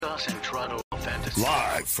Bucks and Toronto Fantasy.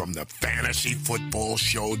 Live from the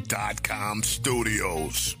FantasyFootballShow.com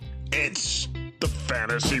studios. It's the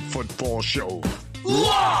Fantasy Football Show.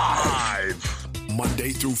 Live!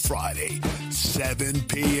 Monday through Friday, 7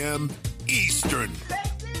 p.m. Eastern.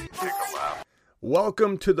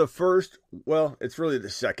 Welcome to the first, well, it's really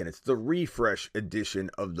the second. It's the refresh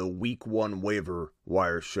edition of the Week 1 Waiver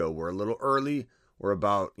Wire Show. We're a little early. We're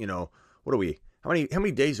about, what are we? How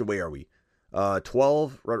many days away are we?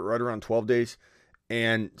 12, right around 12 days.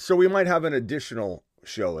 And so we might have an additional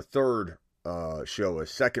show, a third show, a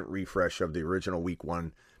second refresh of the original Week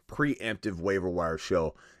 1 preemptive waiver wire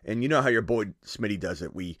show. And you know how your boy Smitty does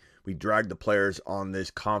it. We drag the players on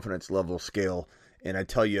this confidence level scale. And I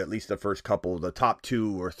tell you at least the first couple, the top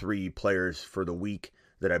 2 or 3 players for the week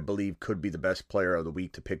that I believe could be the best player of the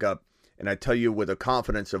week to pick up. And I tell you with a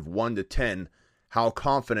confidence of 1 to 10, how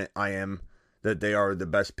confident I am that they are the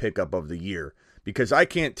best pickup of the year. Because I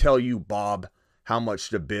can't tell you, Bob, how much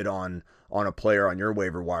to bid on a player on your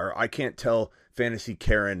waiver wire. I can't tell Fantasy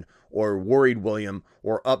Karen or Worried William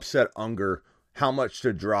or Upset Unger how much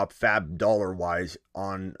to drop fab dollar-wise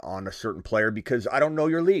on a certain player because I don't know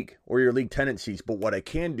your league or your league tendencies. But what I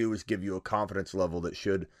can do is give you a confidence level that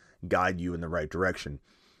should guide you in the right direction.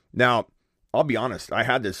 Now, I'll be honest. I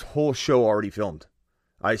had this whole show already filmed.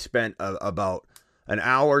 I spent about an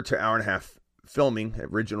hour to hour and a half filming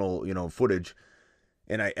original, footage,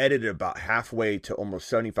 and I edited about halfway to almost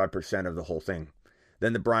 75% of the whole thing.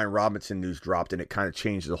 Then the Brian Robinson news dropped, and it kind of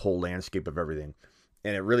changed the whole landscape of everything.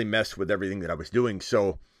 And it really messed with everything that I was doing.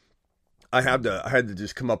 So I had to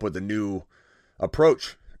just come up with a new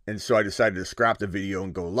approach. And so I decided to scrap the video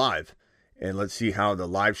and go live. And let's see how the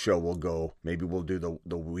live show will go. Maybe we'll do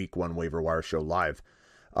the Week 1 Waiver Wire show live.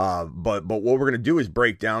 But what we're going to do is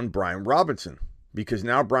break down Brian Robinson. Because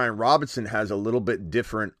now Brian Robinson has a little bit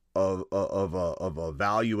different of a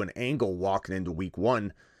value and angle walking into Week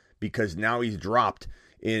 1. Because now he's dropped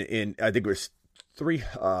in I think it was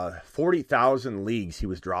 40,000 leagues he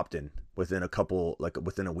was dropped in within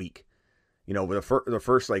within a week. With the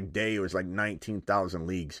first day, it was 19,000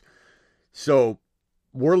 leagues. So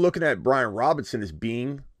we're looking at Brian Robinson as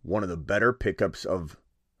being one of the better pickups of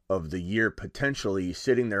the year, potentially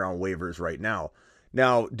sitting there on waivers right now.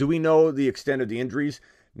 Now, do we know the extent of the injuries?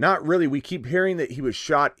 Not really. We keep hearing that he was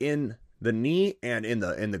shot in the knee and in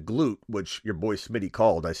the glute, which your boy Smitty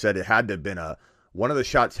called. I said it had to have been one of the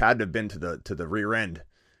shots had to have been to the rear end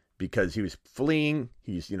because he was fleeing.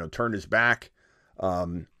 He's, turned his back.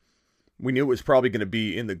 We knew it was probably going to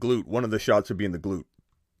be in the glute. One of the shots would be in the glute.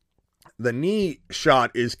 The knee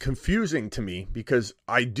shot is confusing to me because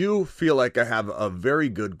I do feel like I have a very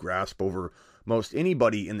good grasp over most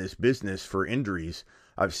anybody in this business for injuries.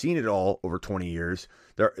 I've seen it all over 20 years.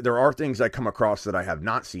 There are things I come across that I have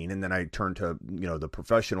not seen, and then I turn to, the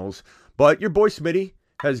professionals. But your boy Smitty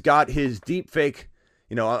has got his deep fake,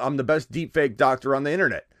 I'm the best deep fake doctor on the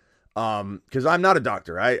internet. Because I'm not a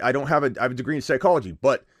doctor. I have a degree in psychology,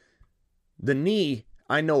 but the knee,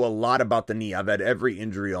 I know a lot about the knee. I've had every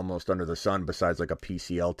injury almost under the sun besides like a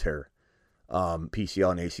PCL tear.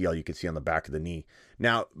 PCL and ACL you can see on the back of the knee.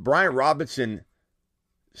 Now, Brian Robinson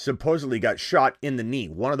supposedly got shot in the knee.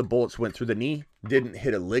 One of the bullets went through the knee, didn't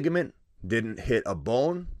hit a ligament, didn't hit a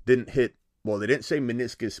bone, they didn't say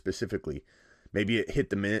meniscus specifically. Maybe it hit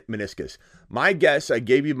the meniscus. My guess, I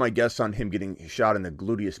gave you my guess on him getting shot in the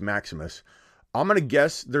gluteus maximus. I'm going to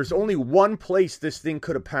guess there's only one place this thing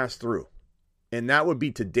could have passed through, and that would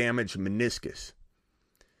be to damage meniscus.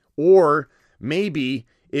 Or maybe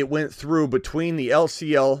it went through between the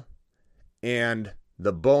LCL and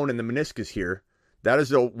the bone and the meniscus here. That is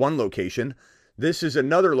the one location. This is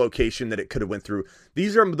another location that it could have went through.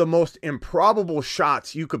 These are the most improbable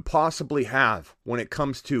shots you could possibly have when it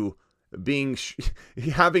comes to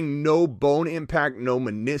having no bone impact, no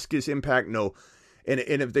meniscus impact, and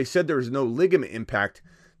if they said there was no ligament impact,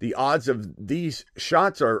 the odds of these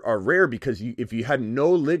shots are rare because if you had no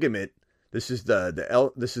ligament, this is the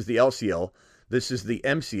LCL, this is the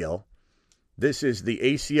MCL, this is the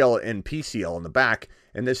ACL and PCL in the back,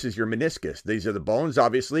 and this is your meniscus. These are the bones,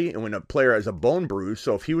 obviously, and when a player has a bone bruise,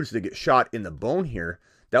 so if he was to get shot in the bone here,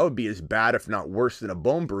 that would be as bad, if not worse, than a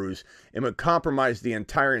bone bruise and would compromise the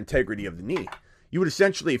entire integrity of the knee. You would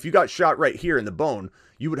essentially, if you got shot right here in the bone,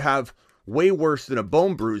 you would have way worse than a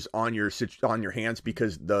bone bruise on your hands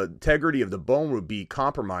because the integrity of the bone would be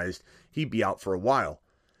compromised. He'd be out for a while.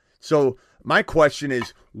 So my question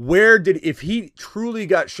is, if he truly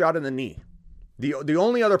got shot in the knee, the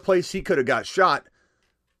only other place he could have got shot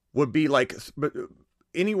would be like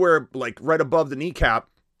anywhere like right above the kneecap.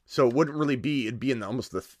 So it wouldn't really be, it'd be in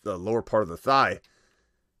almost the lower part of the thigh.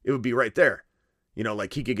 It would be right there. You know,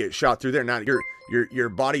 like he could get shot through there. Now your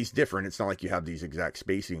body's different. It's not like you have these exact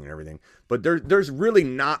spacing and everything. But there's really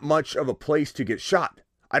not much of a place to get shot.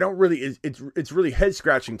 I don't really. It's really head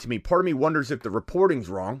scratching to me. Part of me wonders if the reporting's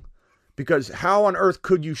wrong, because how on earth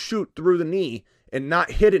could you shoot through the knee and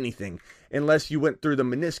not hit anything unless you went through the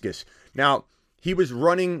meniscus? Now he was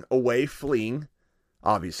running away, fleeing,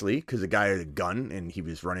 obviously, because the guy had a gun and he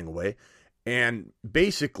was running away. And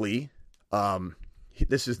basically,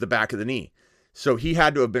 this is the back of the knee. So he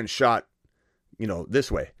had to have been shot, you know, this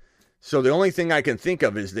way. So the only thing I can think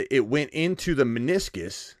of is that it went into the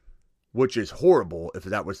meniscus, which is horrible if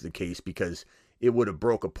that was the case, because it would have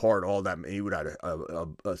broke apart all that. He would have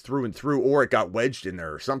a through and through, or it got wedged in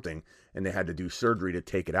there or something, and they had to do surgery to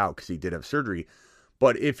take it out because he did have surgery.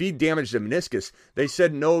 But if he damaged the meniscus, they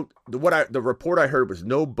said no. The report I heard was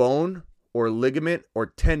no bone or ligament or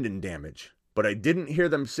tendon damage, but I didn't hear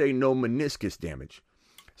them say no meniscus damage.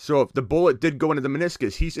 So if the bullet did go into the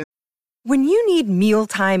meniscus, he's in. When you need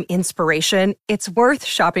mealtime inspiration, it's worth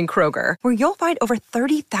shopping Kroger, where you'll find over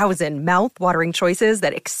 30,000 mouth-watering choices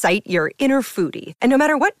that excite your inner foodie. And no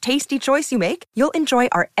matter what tasty choice you make, you'll enjoy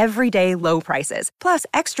our everyday low prices, plus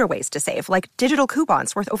extra ways to save, like digital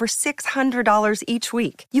coupons worth over $600 each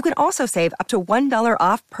week. You can also save up to $1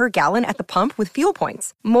 off per gallon at the pump with fuel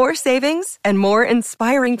points. More savings and more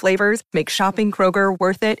inspiring flavors make shopping Kroger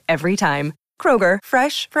worth it every time. Kroger,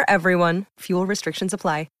 fresh for everyone. Fuel restrictions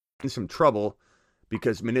apply. In some trouble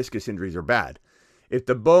because meniscus injuries are bad. If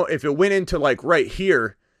it went into like right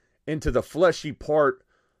here, into the fleshy part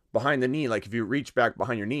behind the knee, like if you reach back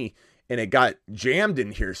behind your knee and it got jammed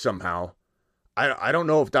in here somehow, I don't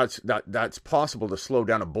know if that's possible to slow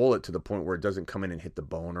down a bullet to the point where it doesn't come in and hit the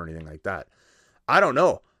bone or anything like that. I don't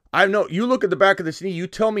know. You look at the back of this knee, you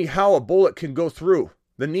tell me how a bullet can go through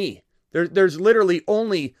the knee. There's literally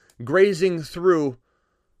only grazing through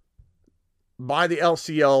by the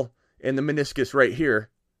LCL and the meniscus right here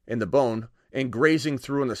in the bone, and grazing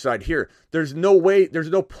through on the side here. There's no way,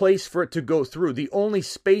 there's no place for it to go through. The only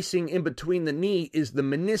spacing in between the knee is the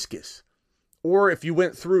meniscus. Or if you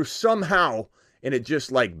went through somehow and it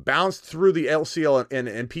just like bounced through the LCL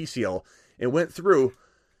and PCL and went through,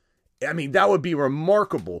 I mean, that would be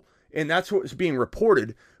remarkable. And that's what's being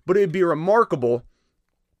reported. But it'd be remarkable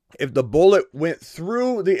if the bullet went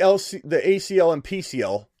through the ACL and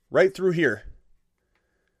PCL, right through here,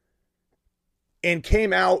 and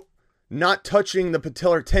came out not touching the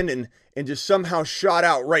patellar tendon and just somehow shot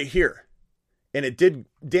out right here. And it did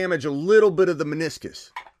damage a little bit of the meniscus.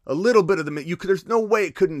 A little bit of the... There's no way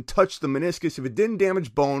it couldn't touch the meniscus. If it didn't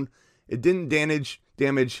damage bone, it didn't damage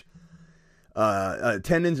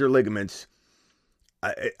tendons or ligaments.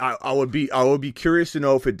 I would be curious to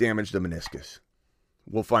know if it damaged the meniscus.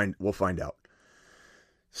 We'll find out.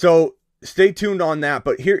 So stay tuned on that.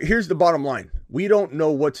 But here's the bottom line. We don't know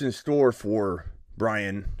what's in store for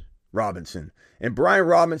Brian Robinson. And Brian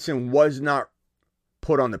Robinson was not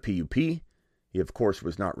put on the PUP. He, of course,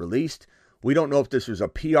 was not released. We don't know if this was a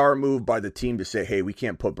PR move by the team to say, hey, we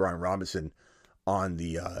can't put Brian Robinson on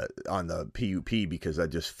the PUP because that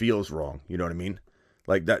just feels wrong. You know what I mean?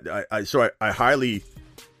 Like that. I highly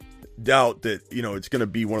doubt that, it's going to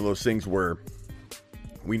be one of those things where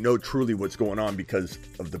we know truly what's going on because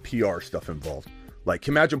of the PR stuff involved. Like,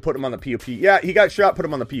 imagine putting him on the PUP. Yeah, he got shot, put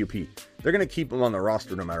him on the PUP. They're going to keep him on the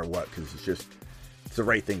roster no matter what because it's the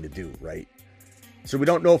right thing to do, right? So we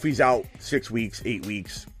don't know if he's out 6 weeks, 8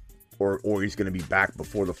 weeks, or he's going to be back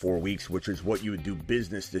before the 4 weeks, which is what you would do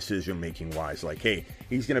business decision-making wise. Like, hey,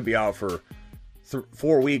 he's going to be out for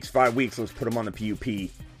 4 weeks, 5 weeks. Let's put him on the PUP,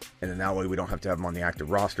 and then that way we don't have to have him on the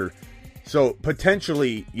active roster. So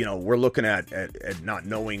potentially, we're looking at not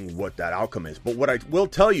knowing what that outcome is. But what I will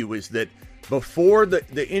tell you is that before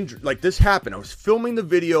the injury, like this happened, I was filming the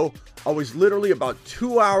video. I was literally about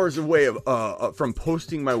 2 hours away from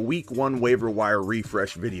posting my week 1 waiver wire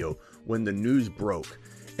refresh video when the news broke.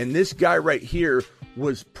 And this guy right here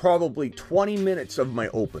was probably 20 minutes of my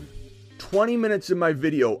open. 20 minutes of my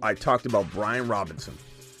video, I talked about Brian Robinson.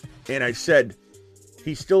 And I said,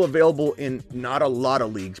 he's still available in not a lot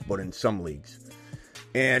of leagues, but in some leagues.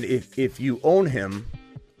 And if you own him,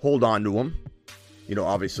 hold on to him.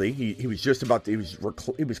 Obviously, he was just about to,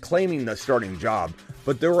 he was claiming the starting job.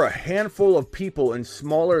 But there were a handful of people in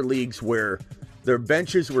smaller leagues where their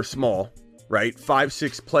benches were small, right?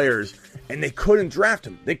 5-6 players, and they couldn't draft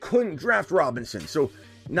him. They couldn't draft Robinson. So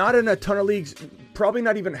not in a ton of leagues, probably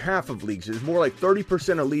not even half of leagues. It's more like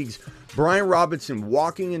 30% of leagues. Brian Robinson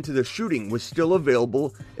walking into the shooting was still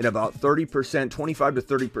available in about 30%, 25 to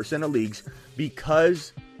 30% of leagues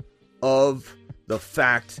because of the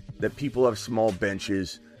fact that people have small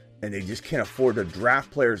benches And they just can't afford to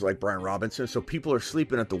draft players like Brian Robinson. So people are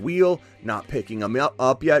sleeping at the wheel, not picking him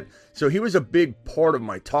up yet. So he was a big part of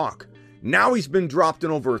my talk. Now he's been dropped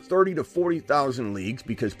in over 30 to 40,000 leagues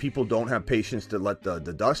because people don't have patience to let the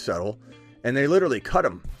dust settle. And they literally cut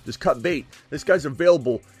him. Just cut bait. This guy's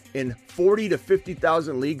available in 40 to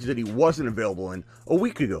 50,000 leagues that he wasn't available in a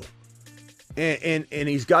week ago. And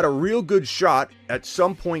he's got a real good shot at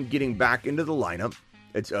some point getting back into the lineup.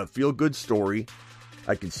 It's a feel-good story.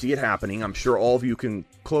 I can see it happening. I'm sure all of you can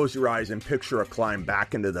close your eyes and picture a climb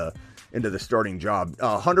back into the starting job.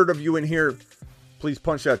 100 of you in here, please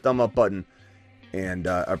punch that thumb up button, and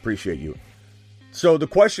I appreciate you. So the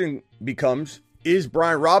question becomes, is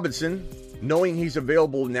Brian Robinson, knowing he's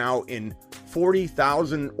available now in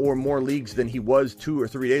 40,000 or more leagues than he was 2 or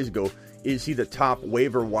 3 days ago, is he the top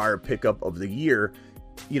waiver wire pickup of the year?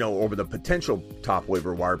 You know, over the potential top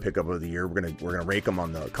waiver wire pickup of the year. We're gonna rake him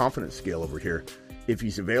on the confidence scale over here. If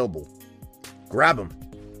he's available, grab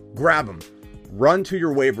him. Run to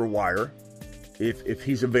your waiver wire. If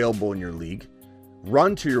he's available in your league,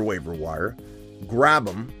 run to your waiver wire, grab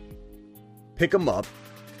him, pick him up,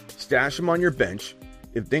 stash him on your bench.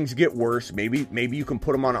 If things get worse, maybe you can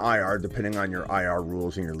put him on IR depending on your IR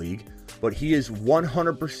rules in your league. But he is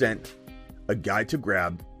 100% a guy to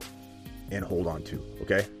grab and hold on to.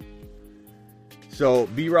 Okay. So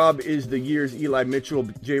B-Rob is the year's Eli Mitchell.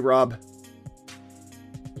 J-Rob.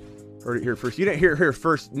 Heard it here first. You didn't hear it here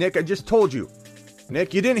first, Nick. I just told you.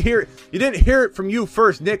 Nick, you didn't hear it from you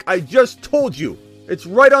first, Nick. I just told you. It's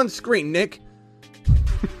right on screen, Nick.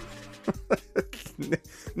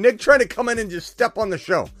 Nick trying to come in and just step on the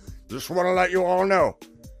show. Just want to let you all know.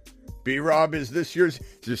 B-Rob is this year's.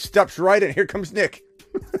 Just steps right in. Here comes Nick.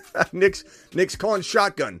 Nick's calling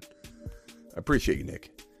shotgun. I appreciate you, Nick.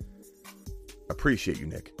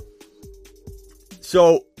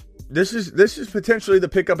 So this is potentially the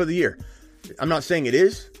pickup of the year. I'm not saying it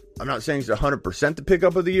is. I'm not saying it's 100% the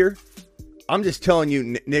pickup of the year. I'm just telling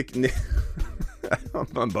you, Nick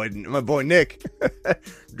my boy Nick.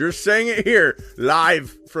 Just saying it here,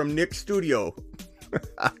 live from Nick's studio.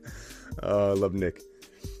 Oh, I love Nick.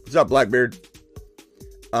 What's up, Blackbeard?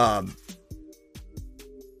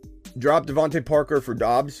 Drop Devontae Parker for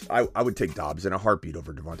Dobbs. I would take Dobbs in a heartbeat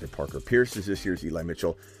over Devontae Parker. Pierce is this year's Eli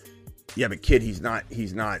Mitchell. Yeah, but kid, he's not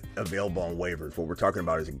available on waivers. What we're talking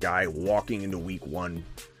about is a guy walking into week 1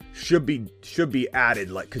 should be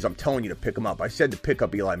added, like, because I'm telling you to pick him up. I said to pick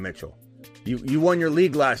up Eli Mitchell. You won your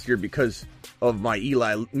league last year because of my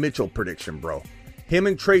Eli Mitchell prediction, bro. Him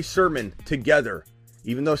and Trey Sermon together,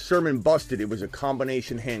 even though Sermon busted, it was a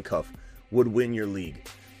combination handcuff, would win your league.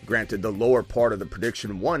 Granted, the lower part of the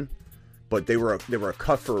prediction won, but they were a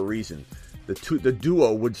cut for a reason. The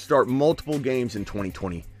duo would start multiple games in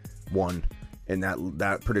 2021, and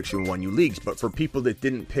that prediction won you leagues. But for people that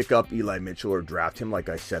didn't pick up Eli Mitchell or draft him, like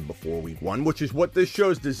I said before week 1, which is what this show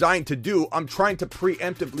is designed to do, I'm trying to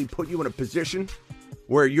preemptively put you in a position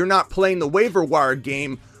where you're not playing the waiver wire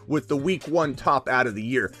game with the week 1 top out of the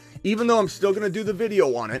year. Even though I'm still going to do the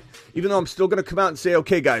video on it, even though I'm still going to come out and say,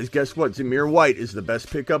 okay, guys, guess what? Zamir White is the best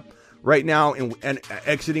pickup right now and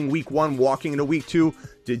exiting week 1, walking into week 2.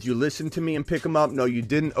 Did you listen to me and pick him up? No, you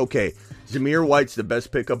didn't? Okay, Zamir White's the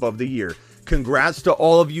best pickup of the year. Congrats to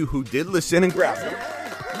all of you who did listen and grab him.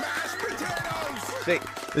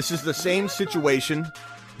 This is the same situation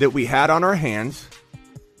that we had on our hands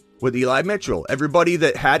with Eli Mitchell. Everybody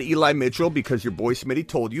that had Eli Mitchell, because your boy Smitty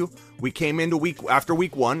told you, we came into after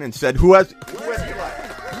week 1 and said, who has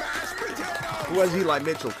Eli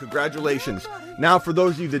Mitchell? Congratulations. Now, for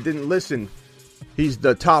those of you that didn't listen, he's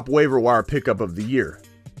the top waiver wire pickup of the year.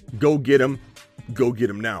 Go get him. Go get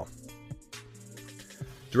him now.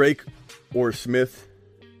 Drake or Smith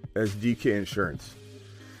as DK insurance.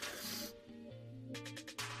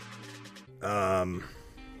 DK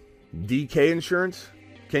insurance?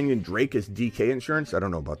 Kenyon Drake as DK insurance? I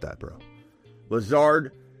don't know about that, bro.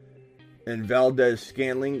 Lazard and Valdez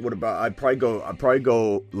Scantling. What about? I'd probably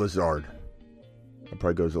go Lazard.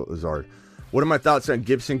 What are my thoughts on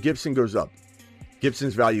Gibson? Gibson goes up.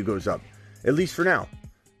 Gibson's value goes up, at least for now.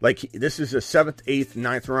 Like, this is a 7th, 8th,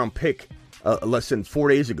 9th round pick less than 4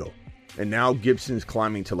 days ago, and now Gibson's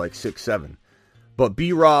climbing to like 6, 7. But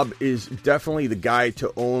B-Rob is definitely the guy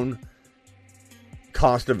to own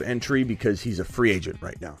cost of entry because he's a free agent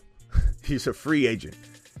right now. He's a free agent.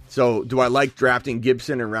 So do I like drafting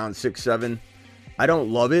Gibson in round 6, 7? I don't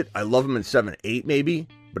love it. I love him in 7, 8 maybe,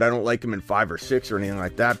 but I don't like him in 5 or 6 or anything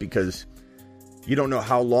like that because you don't know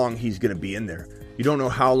how long he's going to be in there. You don't know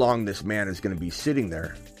how long this man is going to be sitting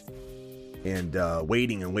there and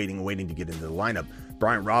waiting to get into the lineup.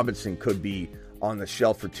 Brian Robinson could be on the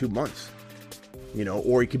shelf for 2 months.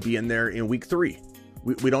 or he could be in there in week 3.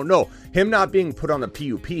 We don't know. Him not being put on the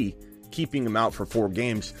PUP, keeping him out for 4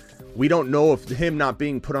 games, we don't know if him not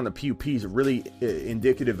being put on the PUP is really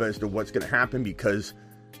indicative as to what's going to happen, because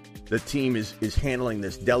the team is handling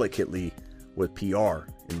this delicately with PR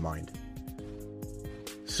in mind.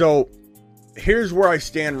 So here's where I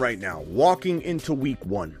stand right now, walking into week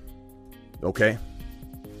 1. Okay.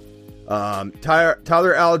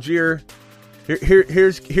 Tyler Algier.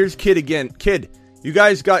 Here's Kid again. Kid, you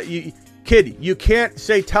guys got you. Kid, you can't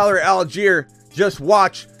say Tyler Algier. Just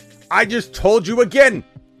watch. I just told you again.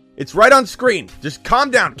 It's right on screen. Just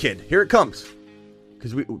calm down, kid. Here it comes.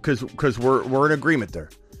 Because we're in agreement there.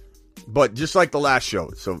 But just like the last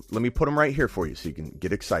show, so let me put them right here for you so you can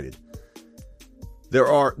get excited. There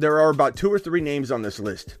are about 2 or 3 names on this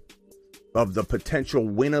list of the potential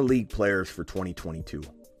win-a-league players for 2022.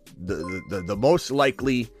 The most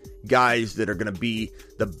likely guys that are going to be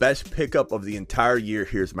the best pickup of the entire year.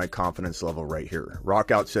 Here's my confidence level right here.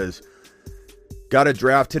 Rockout says, got a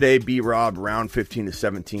draft today, B-Rob, round 15 to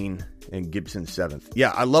 17, and Gibson 7th.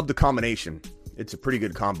 Yeah, I love the combination. It's a pretty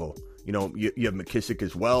good combo. You have McKissick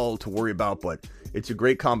as well to worry about, but it's a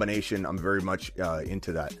great combination. I'm very much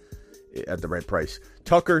into that at the right price.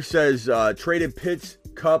 Tucker says, traded Pitts,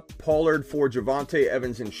 Kupp, Pollard for Javonte,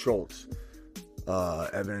 Evans, and Schultz.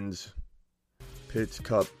 Evans, Pitts,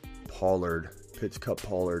 Kupp, Pollard, Evans,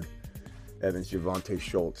 Javonte,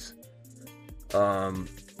 Schultz.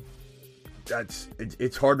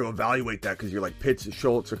 It's hard to evaluate that because you're like Pitts,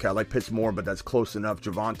 Schultz. Okay, I like Pitts more, but that's close enough.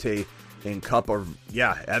 Javonte and Kupp are,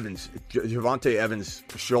 Evans, Javonte, Evans,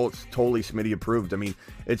 Schultz, totally Smitty approved. I mean,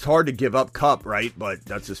 it's hard to give up Kupp, right? But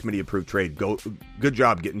that's a Smitty approved trade. Good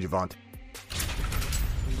job getting Javonte.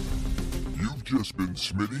 You've just been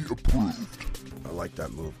Smitty approved. I like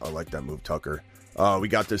that move, Tucker. We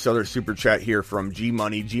got this other super chat here from G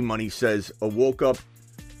Money. G Money says, I woke up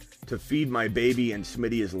to feed my baby and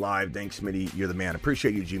Smitty is live. Thanks, Smitty. You're the man.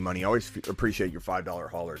 Appreciate you, G Money. Always appreciate your $5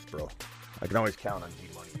 haulers, bro. I can always count on G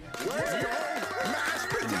Money, man.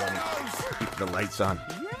 Keep the lights on.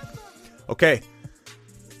 Okay.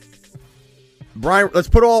 Brian, let's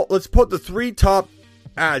put the 3 top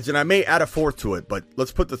ads, and I may add a 4th to it, but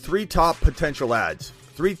let's put the 3 top potential ads.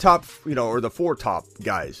 3 top, or the 4 top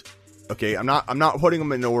guys. Okay, I'm not putting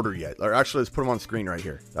them in order yet. Or actually, let's put them on screen right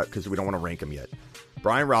here because we don't want to rank them yet.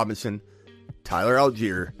 Brian Robinson, Tyler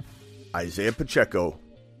Algier, Isaiah Pacheco,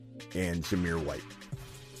 and Zamir White.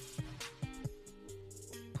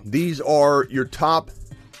 These are your top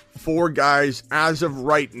 4 guys as of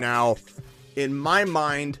right now. In my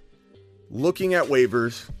mind, looking at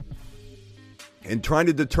waivers and trying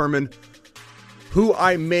to determine who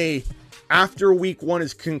I may, after week 1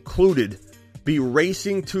 is concluded, be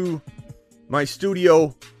racing to my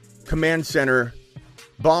studio command center,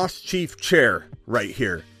 boss chief chair right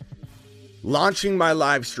here, launching my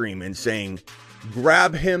live stream and saying,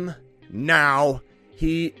 grab him now.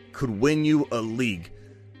 He could win you a league.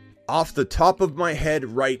 Off the top of my head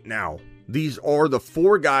right now, these are the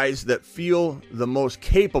 4 guys that feel the most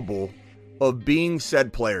capable of being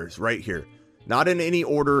said players right here. Not in any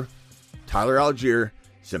order. Tyler Algier,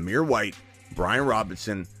 Zamir White, Brian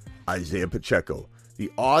Robinson, Isaiah Pacheco.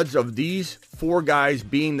 The odds of these 4 guys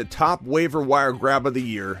being the top waiver wire grab of the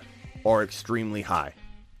year are extremely high.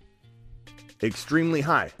 Extremely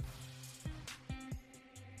high.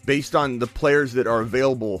 Based on the players that are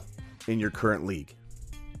available in your current league.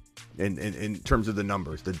 In terms of the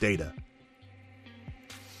numbers, the data.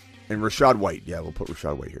 And Rashad White. Yeah, we'll put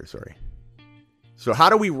Rashad White here, sorry. So how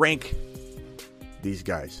do we rank these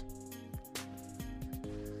guys?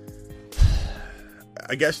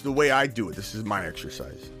 I guess the way I do it, this is my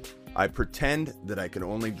exercise. I pretend that I can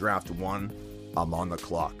only draft 1. I'm on the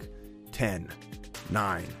clock. 10,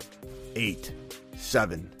 9, 8,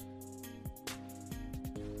 7.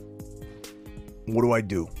 What do I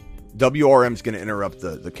do? WRM's going to interrupt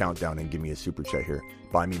the countdown and give me a super chat here.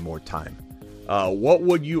 Buy me more time. What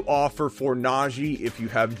would you offer for Najee if you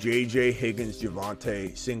have JJ, Higgins,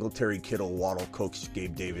 Javonte, Singletary, Kittle, Waddle, Cooks,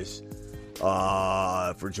 Gabe Davis?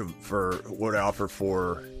 For what I offer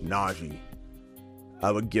for Najee,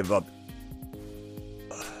 I would give up.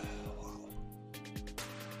 Wow.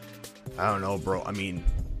 I don't know, bro. I mean,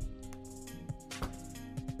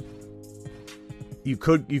 you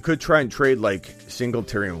could try and trade like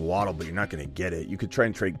Singletary and Waddle, but you're not going to get it. You could try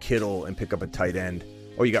and trade Kittle and pick up a tight end.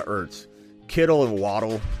 Oh, you got Ertz, Kittle and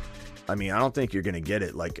Waddle. I mean, I don't think you're going to get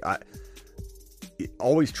it. Like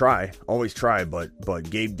always try, but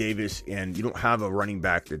Gabe Davis, and you don't have a running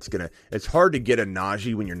back that's gonna. It's hard to get a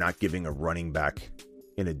Najee when you're not giving a running back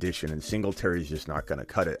in addition, and Singletary is just not gonna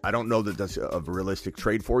cut it. I don't know that that's a realistic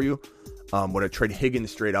trade for you. Would I trade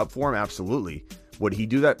Higgins straight up for him? Absolutely. Would he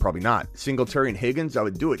do that? Probably not. Singletary and Higgins, I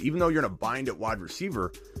would do it. Even though you're in a bind at wide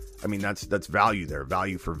receiver, I mean, that's value there,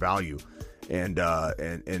 value for value. And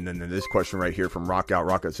then this question right here from Rockout.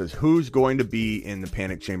 Rockout says, who's going to be in the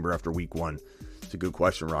panic chamber after week 1? It's a good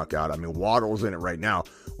question, Rockout. I mean, Waddle's in it right now.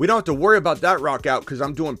 We don't have to worry about that, Rockout, because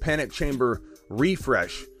I'm doing panic chamber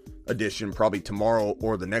refresh edition probably tomorrow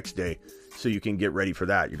or the next day. So you can get ready for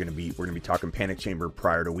that. We're going to be talking panic chamber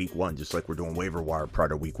prior to week 1, just like we're doing waiver wire prior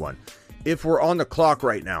to week 1. If we're on the clock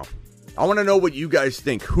right now, I want to know what you guys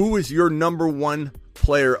think. Who is your number 1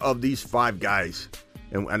 player of these 5 guys?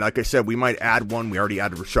 And like I said, we might add one. We already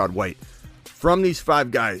added Rachaad White. From these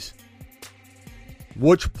 5 guys,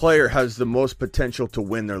 which player has the most potential to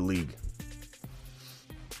win their league?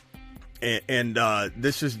 And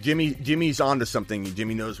this is Jimmy. Jimmy's onto something.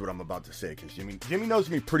 Jimmy knows what I'm about to say because Jimmy knows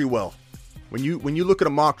me pretty well. When you look at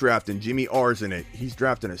a mock draft and Jimmy R's in it, he's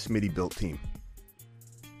drafting a Smitty built team.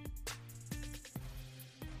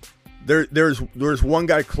 There's one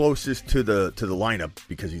guy closest to the lineup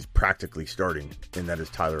because he's practically starting, and that is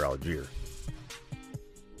Tyler Algier.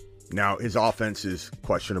 Now his offense is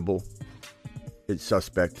questionable. It's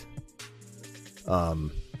suspect.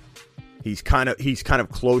 He's kind of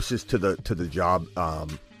closest to the job.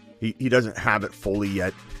 He doesn't have it fully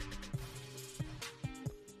yet.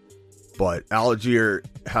 But Algier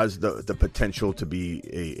has the potential to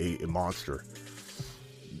be a monster.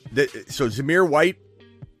 So Zamir White,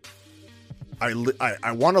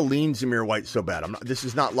 I want to lean Zamir White so bad. This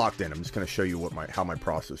is not locked in. I'm just going to show you how my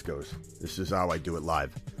process goes. This is how I do it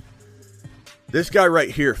live. This guy right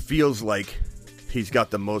here feels like he's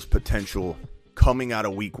got the most potential coming out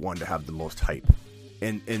of week 1 to have the most hype.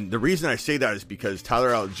 And the reason I say that is because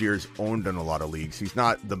Tyler Algier is owned in a lot of leagues. He's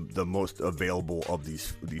not the most available of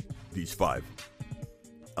these 5.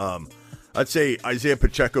 I'd say Isaiah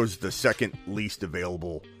Pacheco's the second least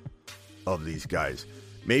available of these guys.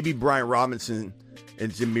 Maybe Brian Robinson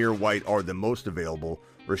and Zamir White are the most available.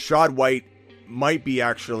 Rachaad White might be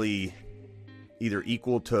actually either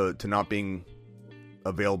equal to not being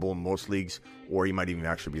available in most leagues, or he might even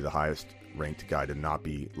actually be the highest ranked guy to not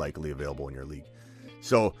be likely available in your league.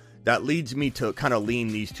 So that leads me to kind of lean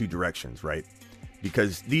these 2 directions, right?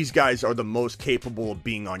 Because these guys are the most capable of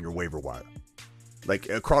being on your waiver wire. Like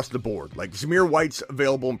across the board. Like Zamir White's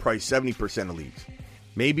available in probably 70% of leagues.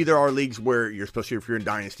 Maybe there are leagues where especially if you're in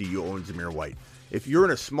Dynasty, you own Zamir White. If you're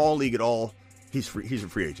in a small league at all, he's a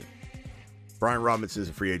free agent. Brian Robinson is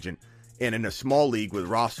a free agent. And in a small league with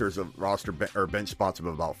bench spots of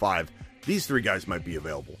about 5, these 3 guys might be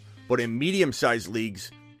available. But in medium-sized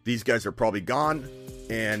leagues, these guys are probably gone,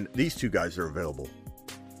 and these 2 guys are available.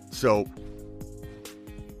 So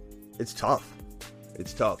it's tough.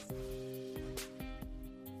 It's tough.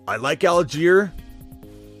 I like Algier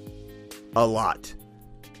a lot.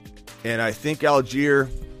 And I think Algier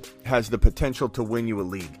has the potential to win you a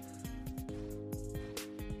league.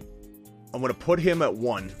 I'm going to put him at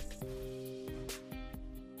 1.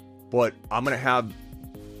 But I'm going to have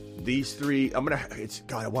these 3. I want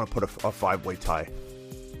to put a 5-way tie.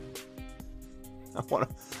 I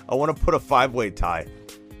want to put a 5-way tie.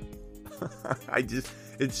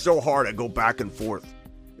 It's so hard. I go back and forth.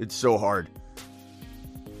 It's so hard.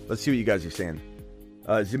 Let's see what you guys are saying.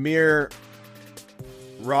 Zamir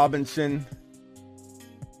Robinson.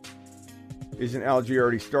 Isn't Algier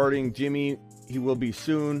already starting? Jimmy, he will be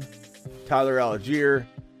soon. Tyler Algier.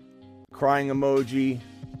 Crying emoji.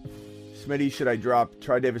 Smitty, should I drop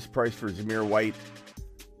Try Davis Price for Zamir White?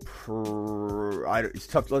 It's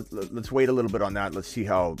tough. Let's wait a little bit on that. Let's see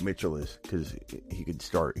how Mitchell is, because he could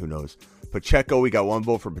start. Who knows? Pacheco, we got 1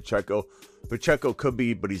 vote for Pacheco. Pacheco could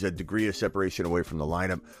be, but he's a degree of separation away from the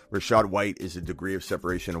lineup. Rachaad White is a degree of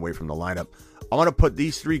separation away from the lineup. I want to put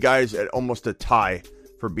these 3 guys at almost a tie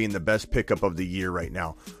for being the best pickup of the year right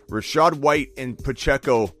now. Rachaad White and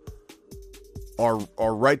Pacheco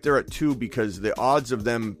are right there at 2 because the odds of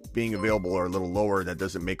them being available are a little lower. That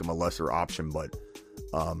doesn't make them a lesser option, but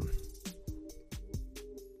I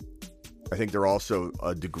think they're also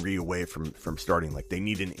a degree away from starting. Like, they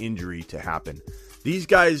need an injury to happen. These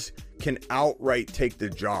guys can outright take the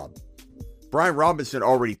job. Brian Robinson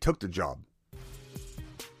already took the job.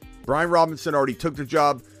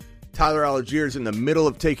 Tyler Algier is in the middle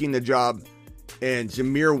of taking the job, and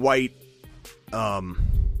Zamir White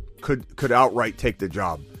could outright take the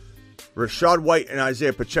job. Rachaad White and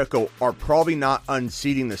Isaiah Pacheco are probably not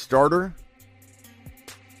unseating the starter,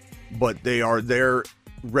 but they are there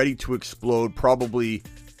ready to explode, probably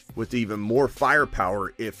with even more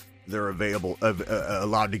firepower if they're available,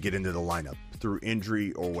 allowed to get into the lineup through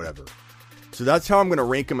injury or whatever. So that's how I'm going to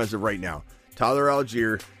rank them as of right now. Tyler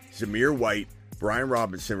Algier, Zamir White, Brian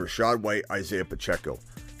Robinson, Rashad White, Isaiah Pacheco.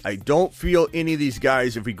 I don't feel any of these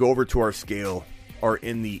guys, if we go over to our scale, are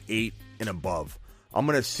in the 8 and above. I'm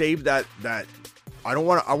going to save that. I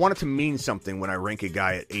want it to mean something when I rank a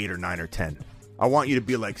guy at 8 or 9 or 10. I want you to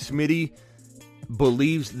be like, Smitty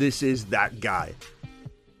believes this is that guy.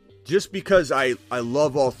 Just because I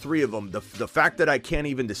love all three of them, the fact that I can't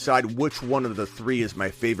even decide which one of the three is my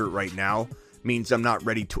favorite right now means I'm not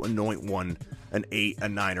ready to anoint one an 8, a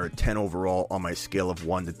 9, or a 10 overall on my scale of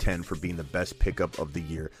 1 to 10 for being the best pickup of the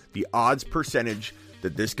year. The odds percentage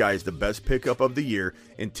that this guy is the best pickup of the year,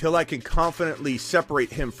 until I can confidently separate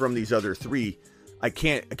him from these other three, I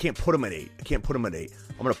can't put him at 8. I can't put him at 8.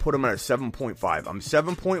 I'm going to put him at a 7.5. I'm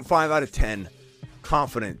 7.5 out of 10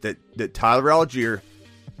 confident that Tyler Algier,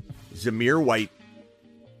 Zamir White,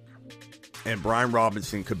 and Brian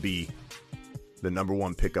Robinson could be the number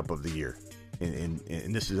one pickup of the year. And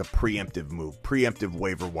this is a preemptive move, preemptive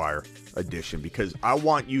waiver wire edition, because I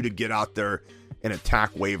want you to get out there and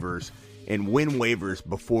attack waivers and win waivers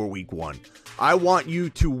before week 1. I want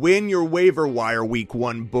you to win your waiver wire week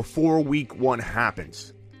 1 before week 1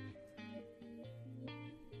 happens.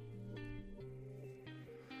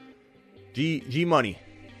 G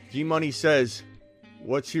Money says,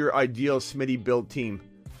 what's your ideal Smitty build team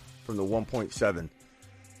from the 1.7?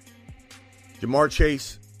 Jamar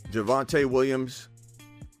Chase, Javonte Williams,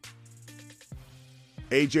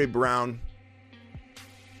 A.J. Brown,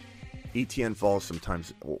 Etienne falls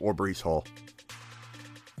sometimes, or Breece Hall.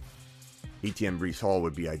 Etienne Breece Hall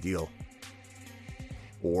would be ideal.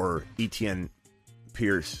 Or Etienne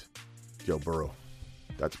Pierce, Joe Burrow.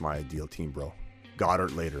 That's my ideal team, bro.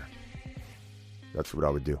 Goddard later. That's what I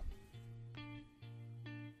would do.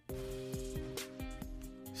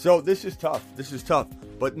 So this is tough.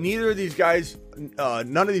 But neither of these guys,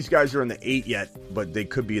 none of these guys are in the 8 yet, but they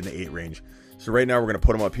could be in the 8 range. So right now we're going to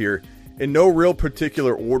put them up here in no real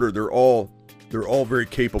particular order. They're all very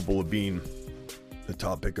capable of being the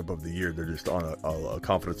top pickup of the year. They're just on a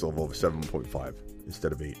confidence level of 7.5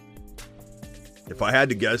 instead of 8. If I had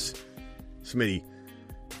to guess, Smitty,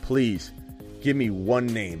 please give me one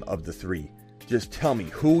name of the 3. Just tell me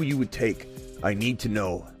who you would take. I need to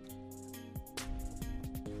know.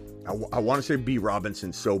 I want to say B.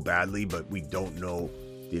 Robinson so badly, but we don't know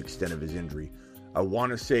the extent of his injury. I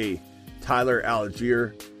want to say Tyler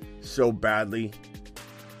Algier so badly,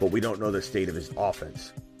 but we don't know the state of his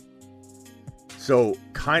offense. So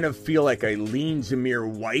kind of feel like I lean Zamir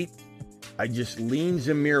White. I just lean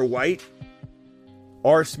Zamir White.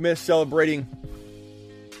 R. Smith celebrating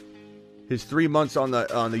his 3 months on the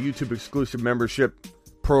YouTube exclusive membership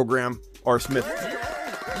program. R. Smith.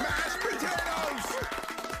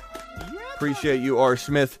 Appreciate you, R.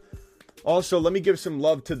 Smith. Also, let me give some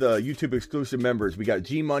love to the YouTube exclusive members. We got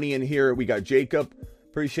G Money in here. We got Jacob.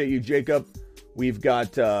 Appreciate you, Jacob. We've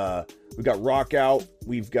got Rock Out.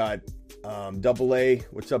 We've got Double A.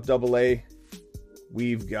 What's up, Double A?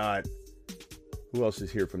 We've got, who else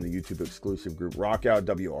is here from the YouTube exclusive group? Rock Out,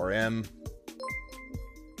 WRM.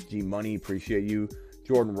 G Money, appreciate you.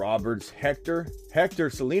 Jordan Roberts, Hector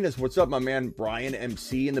Salinas. What's up, my man? Brian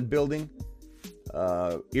MC in the building.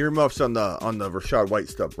 Earmuffs on the Rashad White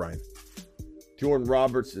stuff, Brian. Jordan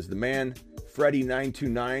Roberts is the man.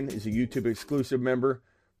 Freddie929 is a YouTube exclusive member.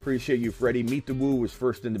 Appreciate you, Freddie. Meet the Woo was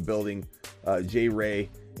first in the building. Jay Ray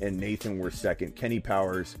and Nathan were second. Kenny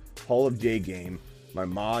Powers, Hall of J Game. My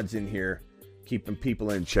mods in here, keeping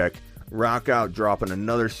people in check. Rock Out dropping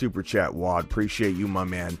another super chat, Wad. Appreciate you, my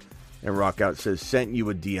man. And Rock Out says, sent you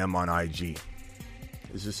a DM on IG.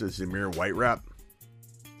 Is this a Zamir White rap?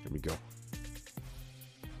 Here we go.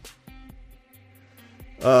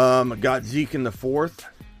 I got Zeke in the 4th.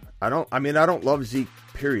 I don't love Zeke,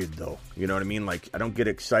 period, though. You know what I mean? Like, I don't get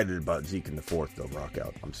excited about Zeke in the 4th, though, Rock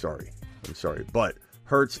Out. I'm sorry. But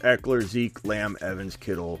Hurts, Eckler, Zeke, Lamb, Evans,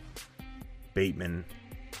 Kittle, Bateman,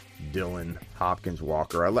 Dillon, Hopkins,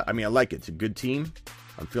 Walker. I like it. It's a good team.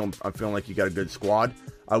 I'm feeling like you got a good squad.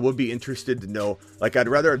 I would be interested to know, like, I'd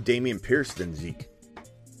rather have Dameon Pierce than Zeke.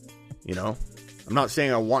 You know? I'm not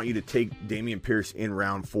saying I want you to take Dameon Pierce in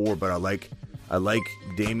round 4, but I like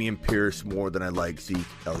Dameon Pierce more than I like Zeke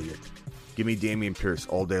Elliott. Give me Dameon Pierce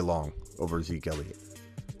all day long over Zeke Elliott.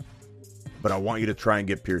 But I want you to try and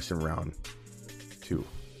get Pierce in round 2.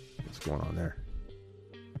 What's going on there?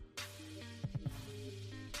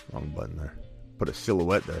 Wrong button there. Put a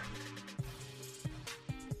silhouette there.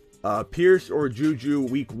 Pierce or Juju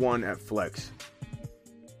week 1 at flex.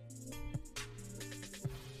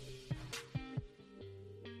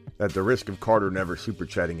 At the risk of Carter never super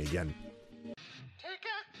chatting again.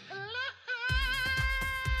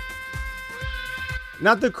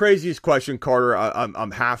 Not the craziest question, Carter.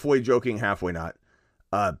 I'm halfway joking, halfway not.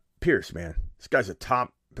 Pierce, man. This guy's a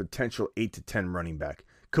top potential 8 to 10 running back.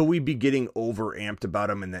 Could we be getting over-amped about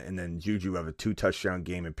him and then Juju have a 2-touchdown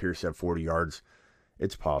game and Pierce have 40 yards?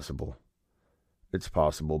 It's possible. It's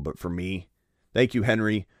possible. But for me, thank you,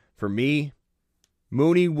 Henry. For me,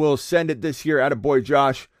 Mooney will send it this year. Attaboy,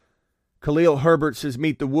 Josh. Khalil Herbert says,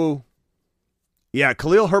 meet the woo. Yeah,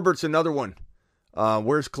 Khalil Herbert's another one.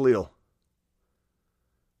 Where's Khalil?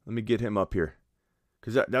 Let me get him up here.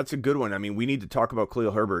 Because that's a good one. I mean, we need to talk about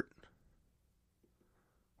Khalil Herbert.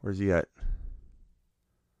 Where's he at?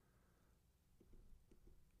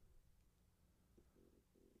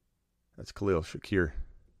 That's Khalil Shakir.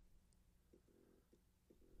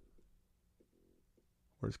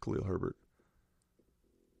 Where's Khalil Herbert?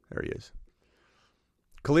 There he is.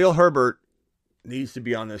 Khalil Herbert needs to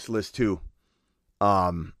be on this list too.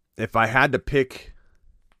 If I had to pick...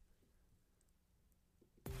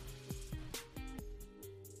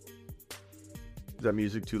 Is that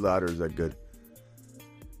music too loud or is that good?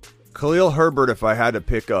 Khalil Herbert, if I had to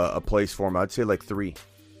pick a place for him, I'd say like 3.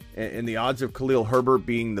 And the odds of Khalil Herbert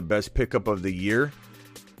being the best pickup of the year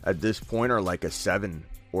at this point are like a 7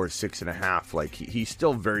 or 6.5. Like he's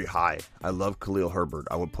still very high. I love Khalil Herbert.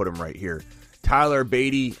 I would put him right here. Tyler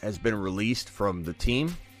Beatty has been released from the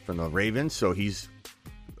team, from the Ravens, so he's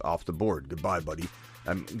off the board. Goodbye, buddy.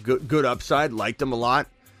 Good upside. Liked him a lot.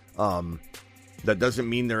 That doesn't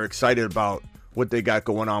mean they're excited about what they got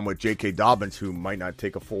going on with J.K. Dobbins, who might not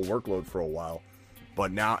take a full workload for a while.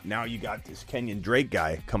 But now you got this Kenyon Drake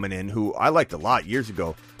guy coming in, who I liked a lot years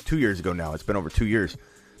ago, 2 years ago now. It's been over 2 years,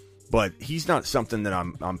 but he's not something that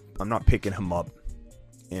I'm not picking him up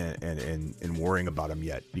and worrying about him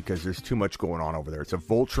yet because there's too much going on over there. It's a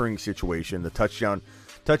vulturing situation. The touchdowns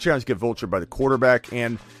get vultured by the quarterback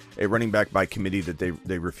and a running back by committee that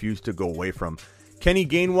they refuse to go away from. Kenny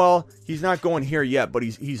Gainwell, he's not going here yet, but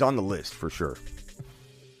he's on the list for sure.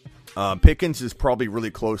 Pickens is probably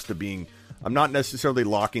really close to being. I'm not necessarily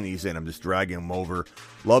locking these in. I'm just dragging them over.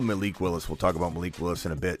 Love Malik Willis. We'll talk about Malik Willis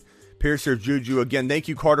in a bit. Pierce or Juju. Again, thank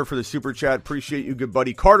you, Carter, for the super chat. Appreciate you, good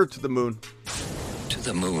buddy. Carter to the moon. To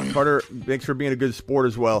the moon. Carter, thanks for being a good sport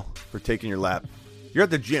as well, for taking your lap. You're at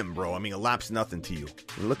the gym, bro. I mean, a lap's nothing to you.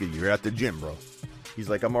 Look at you. You're at the gym, bro. He's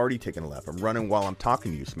like, I'm already taking a lap. I'm running while I'm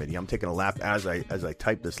talking to you, Smitty. I'm taking a lap as I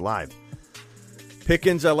type this live.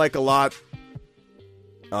 Pickens, I like a lot.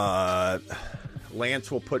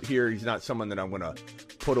 Lance will put here. He's not someone that I'm going to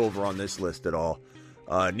put over on this list at all.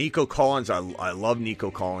 Nico Collins, I love Nico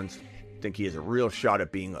Collins. I think he has a real shot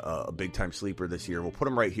at being a big-time sleeper this year. We'll put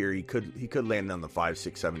him right here. He could land on the 5,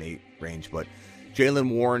 6, 7, 8 range, but Jalen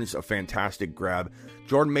Warren's a fantastic grab.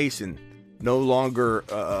 Jordan Mason, no longer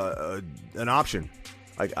an option.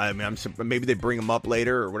 I mean, maybe they bring him up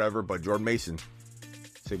later or whatever, but Jordan Mason.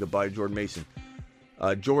 Say goodbye to Jordan Mason.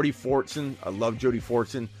 Jordy Fortson, I love Jody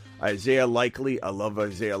Fortson. Isaiah Likely, I love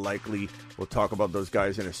Isaiah Likely. We'll talk about those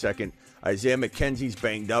guys in a second. Isaiah McKenzie's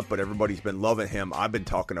banged up, but everybody's been loving him. I've been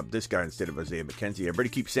talking up this guy instead of Isaiah McKenzie. Everybody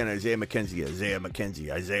keeps saying Isaiah McKenzie,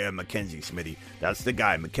 Smitty. That's the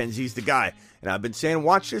guy. McKenzie's the guy. And I've been saying,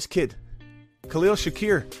 watch this kid. Khalil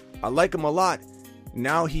Shakir. I like him a lot.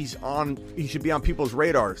 Now he should be on people's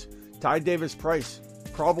radars. Ty Davis Price,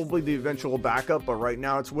 probably the eventual backup, but right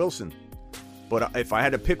now it's Wilson. But if I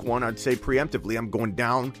had to pick one, I'd say preemptively, I'm going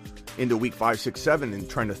down into week 5, 6, 7 and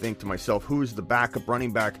trying to think to myself, who's the backup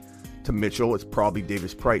running back to Mitchell? It's probably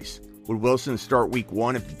Davis Price. Would Wilson start week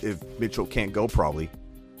 1 if Mitchell can't go? Probably.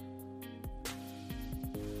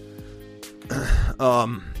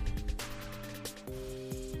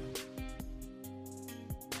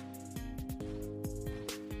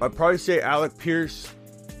 I'd probably say Alec Pierce.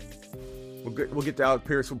 We'll get to Alec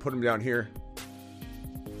Pierce. We'll put him down here.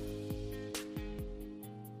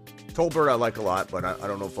 Tolbert I like a lot, but I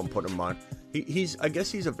don't know if I'm putting him on. I guess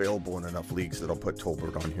he's available in enough leagues that I'll put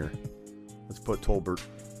Tolbert on here. Let's put Tolbert.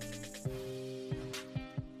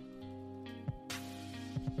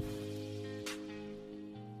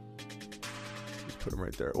 Just put him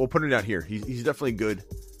right there. We'll put him down here. He's definitely good.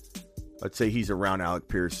 I'd say he's around Alec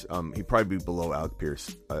Pierce. He'd probably be below Alec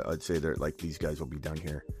Pierce. I'd say they're like these guys will be down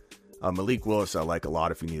here. Malik Willis I like a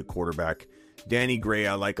lot if you need a quarterback. Danny Gray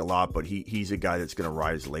I like a lot, but he's a guy that's going to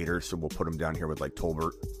rise later, so we'll put him down here with like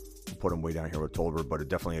Tolbert. We'll put him way down here with Tolbert, but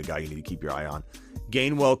definitely a guy you need to keep your eye on.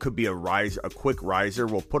 Gainwell could be a quick riser.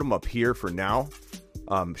 We'll put him up here for now.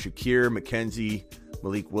 Shakir, McKenzie,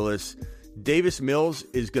 Malik Willis. Davis Mills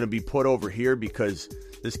is going to be put over here because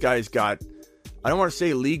this guy's got, I don't want to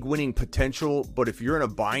say league-winning potential, but if you're in a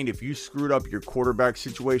bind, if you screwed up your quarterback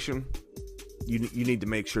situation, you need to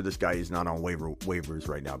make sure this guy is not on waivers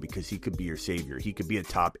right now, because he could be your savior. He could be a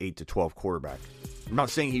top 8 to 12 quarterback. I'm not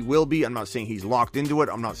saying he will be. I'm not saying he's locked into it.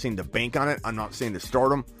 I'm not saying to bank on it. I'm not saying to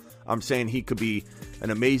start him. I'm saying he could be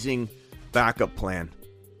an amazing backup plan.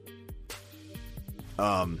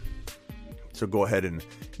 So go ahead and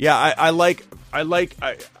I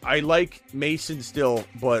like Mason still,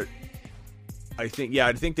 but I think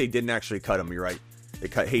they didn't actually cut him. You're right. They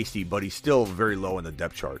cut Hasty, but he's still very low in the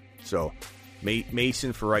depth chart. So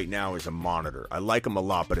Mason for right now is a monitor. I like him a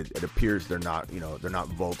lot, but it appears they're not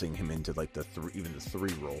vaulting him into like the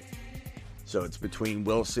 3 role. So it's between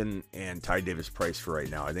Wilson and Ty Davis Price for right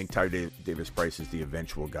now. I think Ty Davis Price is the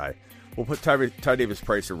eventual guy. We'll put Ty Davis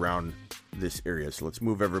Price around this area. So let's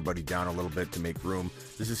move everybody down a little bit to make room.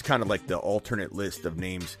 This is kind of like the alternate list of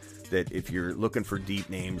names that if you're looking for deep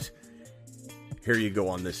names, here you go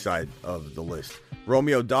on this side of the list.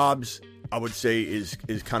 Romeo Doubs, I would say, is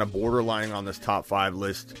kind of borderline on this top 5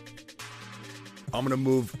 list. I'm gonna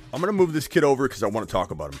move this kid over because I want to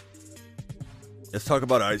talk about him. Let's talk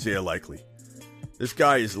about Isaiah Likely. This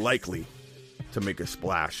guy is likely to make a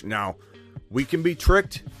splash. Now, we can be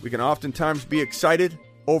tricked. We can oftentimes be excited,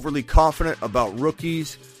 overly confident about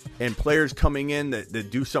rookies and players coming in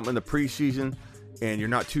that do something in the preseason, and you're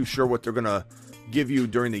not too sure what they're going to give you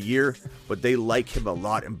during the year, but they like him a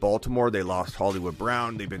lot in Baltimore. They lost Hollywood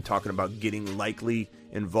Brown. They've been talking about getting Likely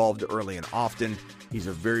involved early and often. He's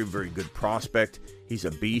a very, very good prospect. He's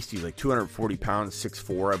a beast. He's like 240 pounds,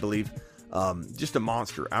 6'4", I believe. Just a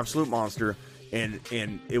monster, absolute monster. And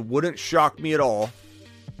it wouldn't shock me at all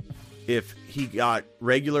if he got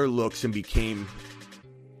regular looks and became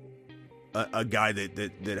a guy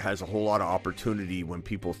that has a whole lot of opportunity when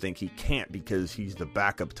people think he can't, because he's the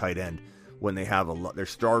backup tight end when they have they're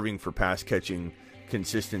starving for pass catching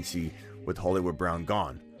consistency with Hollywood Brown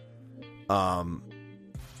gone.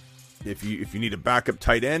 If you need a backup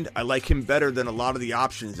tight end, I like him better than a lot of the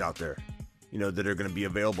options out there, that are going to be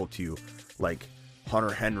available to you, like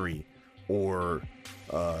Hunter Henry or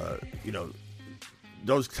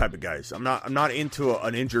those type of guys. I'm not into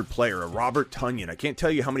an injured player. A Robert Tonyan. I can't tell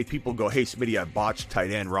you how many people go, "Hey, Smitty, I botched tight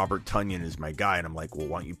end. Robert Tonyan is my guy." And I'm like, well,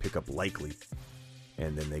 why don't you pick up Likely?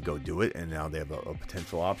 And then they go do it, and now they have a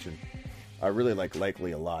potential option. I really like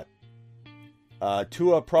Likely a lot.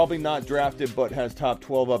 Tua, probably not drafted, but has top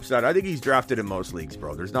 12 upside. I think he's drafted in most leagues,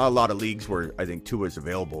 bro. There's not a lot of leagues where I think Tua is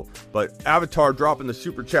available. But Avatar dropping the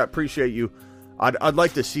super chat. Appreciate you. I'd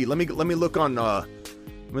like to see. Let me look on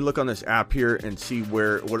this app here and see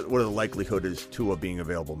what the likelihood is Tua being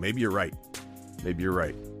available. Maybe you're right.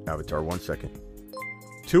 Avatar, 1 second.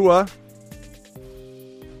 Tua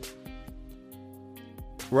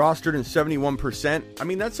rostered in 71%. I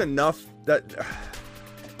mean, that's enough. That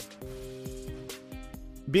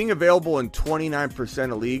being available in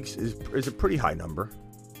 29% of leagues is a pretty high number.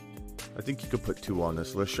 I think you could put Tua on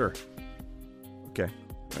this list, sure. Okay,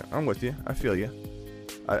 I'm with you. I feel you.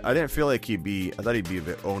 I didn't feel like I thought he'd be a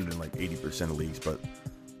bit owned in like 80% of leagues, but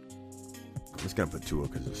I'm just going to put Tua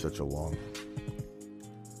because it's such a long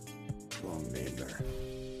name there.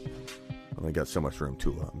 I only got so much room,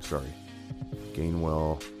 Tua. I'm sorry.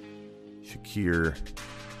 Gainwell, Shakir.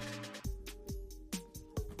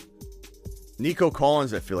 Nico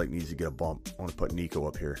Collins, I feel like needs to get a bump. I want to put Nico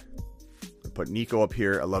up here.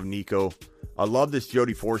 I love Nico. I love this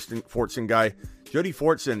Jody Fortson guy. Jody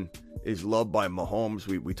Fortson is loved by Mahomes.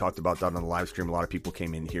 We talked about that on the live stream. A lot of people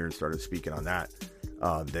came in here and started speaking on that.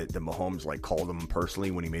 That Mahomes called him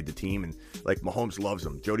personally when he made the team, and Mahomes loves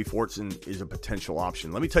him. Jody Fortson is a potential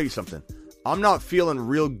option. Let me tell you something. I'm not feeling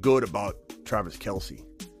real good about Travis Kelce.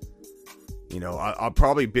 I've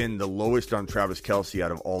probably been the lowest on Travis Kelce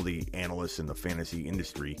out of all the analysts in the fantasy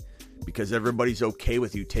industry, because everybody's okay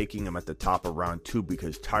with you taking him at the top of round 2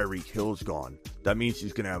 because Tyreek Hill's gone. That means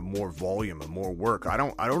he's going to have more volume and more work. I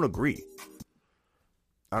don't agree.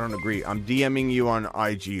 I'm DMing you on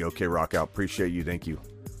IG. Okay, Rock Out. Appreciate you. Thank you.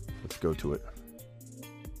 Let's go to it.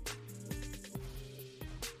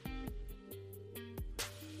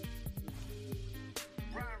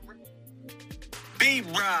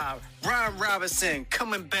 B-Rob, Ron Robinson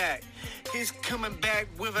coming back. He's coming back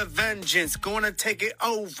with a vengeance, going to take it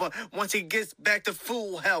over once he gets back to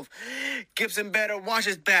full health. Gibson better watch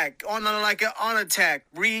his back, on attack.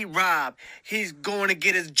 Rob, he's going to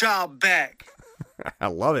get his job back. I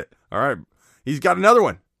love it. All right, he's got another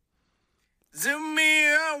one. Zoom me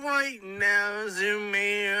out right now, zoom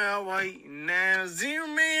me out right now,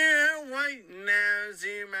 zoom me out right now,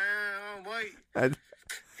 zoom out right.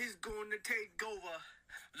 He's going to take over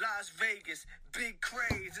Las Vegas. Big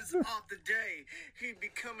craze. It's off the day. He be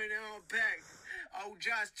coming on back. Oh,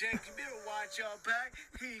 Josh Jenkins, you better watch your back.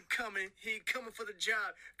 He coming for the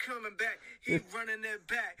job. Coming back, he running it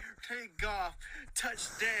back. Take off,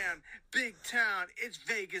 touchdown, big town. It's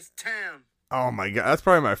Vegas town. Oh my God, that's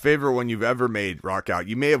probably my favorite one you've ever made, Rock Out.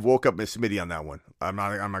 You may have woke up Miss Smitty on that one. I'm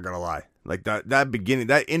not gonna lie. Like that beginning,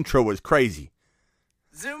 that intro was crazy.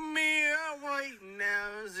 Zoom me out right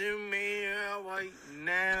now, zoom me out right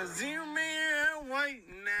now, zoom me out right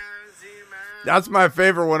now, zoom out. That's my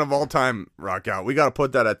favorite one of all time, Rock Out. We got to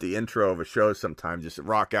put that at the intro of a show sometime. Just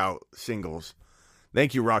Rock Out singles.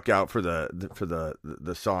 Thank you, Rock Out, for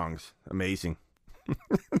the songs. Amazing.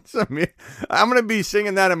 I'm gonna be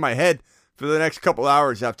singing that in my head for the next couple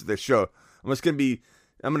hours after this show. I'm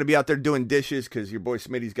gonna be out there doing dishes because your boy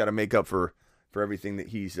Smitty's got to make up for everything that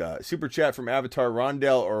he's super chat from Avatar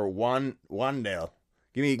Rondell or Wandale.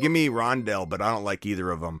 Give me Rondell, but I don't like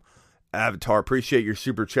either of them. Avatar, appreciate your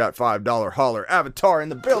super chat, $5 holler. Avatar in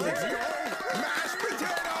the building. Mashed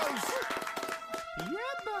potatoes! Yeah,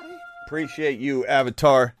 buddy. Appreciate you,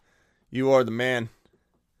 Avatar. You are the man.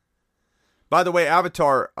 By the way,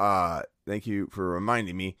 Avatar, thank you for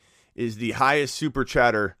reminding me, is the highest super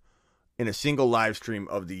chatter in a single live stream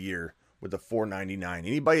of the year with a $4.99.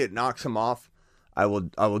 Anybody that knocks him off, I will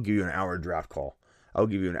give you an hour draft call. I will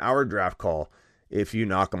give you an hour draft call if you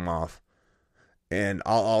knock him off. And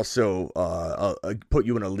I'll also put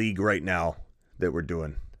you in a league right now that we're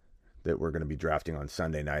doing, that we're going to be drafting on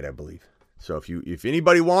Sunday night, I believe. So if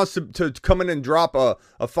anybody wants to come in and drop a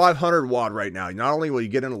 500 wad right now, not only will you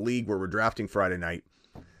get in a league where we're drafting Friday night,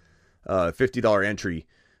 $50 entry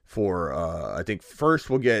for, I think first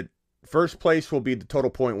place will be the total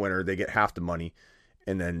point winner. They get half the money.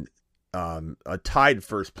 And then a tied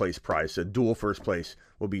first place prize, a dual first place,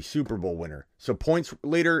 will be Super Bowl winner. So points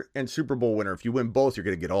leader and Super Bowl winner. If you win both, you're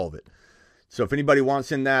going to get all of it. So if anybody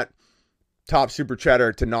wants in that top super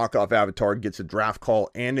chatter to knock off Avatar, gets a draft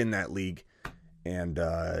call and in that league. And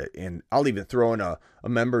I'll even throw in a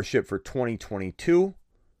membership for 2022.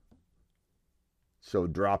 So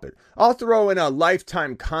drop it. I'll throw in a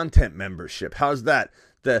lifetime content membership. How's that?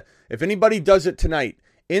 If anybody does it tonight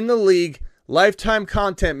in the league, lifetime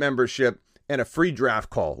content membership and a free draft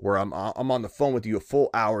call where I'm on the phone with you a full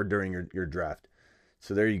hour during your draft.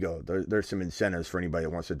 So there you go. There's some incentives for anybody that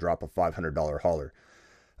wants to drop a $500 hauler.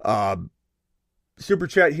 Super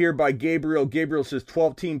chat here by Gabriel. Gabriel says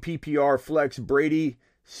 12-team PPR flex Brady,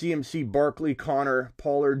 CMC, Barkley, Connor,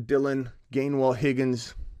 Pollard, Dillon, Gainwell,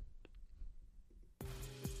 Higgins.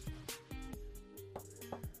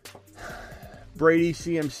 Brady,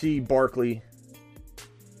 CMC, Barkley,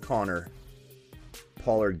 Connor,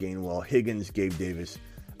 Pollard, Gainwell, Higgins, Gabe Davis.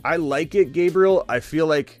 I like it, Gabriel. I feel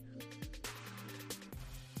like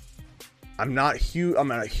I'm not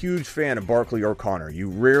a huge fan of Barkley or Connor. You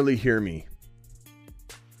rarely hear me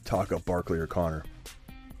talk up Barkley or Connor.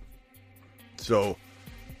 So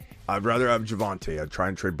I'd rather have Javonte. I'd try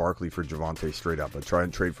and trade Barkley for Javonte straight up. I'd try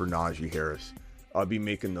and trade for Najee Harris. I'd be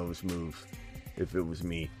making those moves if it was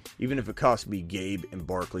me. Even if it cost me Gabe and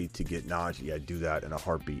Barkley to get Najee, I'd do that in a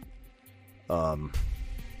heartbeat. But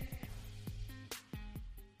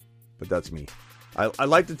that's me. I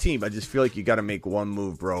like the team. I just feel like you got to make one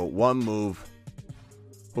move, bro. One move.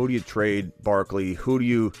 Who do you trade? Barkley. Who do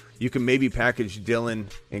you can maybe package Dillon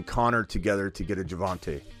and Connor together to get a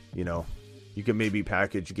Javonte. You know, you can maybe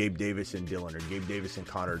package Gabe Davis and Dillon, or Gabe Davis and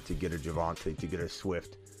Connor to get a Javonte, to get a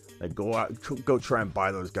Swift. Like go try and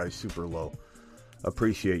buy those guys super low.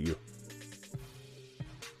 Appreciate you.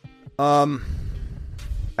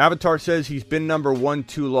 Avatar says he's been number 1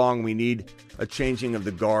 too long. We need a changing of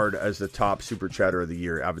the guard as the top super chatter of the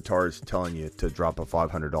year. Avatar is telling you to drop a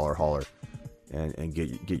 $500 hauler and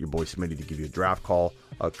get your boy Smitty to give you a draft call,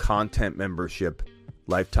 a content membership,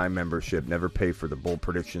 lifetime membership. Never pay for the bold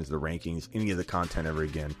predictions, the rankings, any of the content ever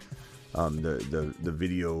again. The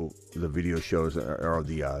video shows or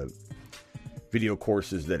the video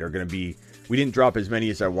courses that are going to be. We didn't drop as many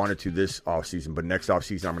as I wanted to this offseason, but next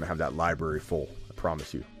offseason I'm going to have that library full. I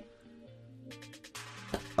promise you.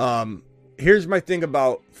 Here's my thing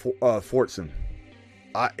about Fortson.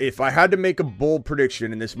 If I had to make a bold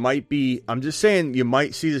prediction, and this might be, I'm just saying you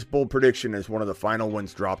might see this bold prediction as one of the final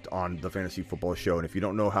ones dropped on the Fantasy Football Show. And if you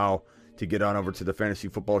don't know how to get on over to the Fantasy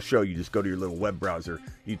Football Show, you just go to your little web browser.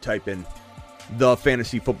 You type in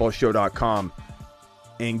thefantasyfootballshow.com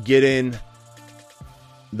and get in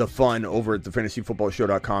the fun over at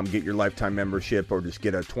thefantasyfootballshow.com. Get your lifetime membership, or just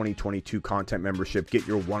get a 2022 content membership. Get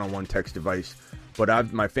your one-on-one text device. But I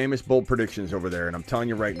have my famous bold predictions over there, and I'm telling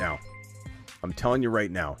you right now. I'm telling you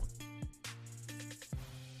right now.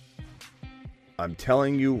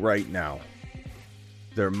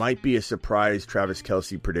 there might be a surprise Travis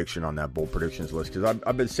Kelce prediction on that bold predictions list, because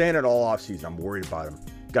I've been saying it all offseason. I'm worried about him.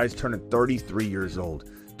 Guy's turning 33 years old.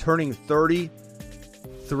 Turning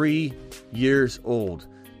 33 years old.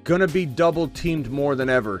 Gonna be double teamed more than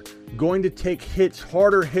ever. Going to take hits,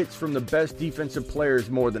 harder hits from the best defensive players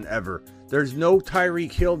more than ever. There's no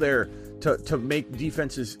Tyreek Hill there to make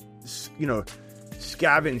defenses,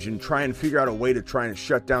 scavenge and try and figure out a way to try and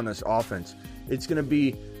shut down this offense. It's going to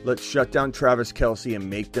be, let's shut down Travis Kelce and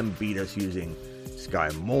make them beat us using Sky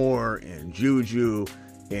Moore and Juju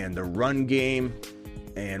and the run game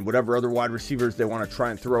and whatever other wide receivers they want to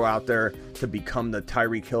try and throw out there to become the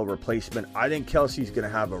Tyreek Hill replacement. I think Kelce's going to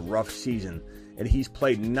have a rough season, and he's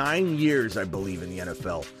played 9 years, I believe, in the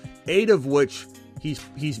NFL, 8 of which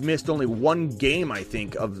he's missed only one game, I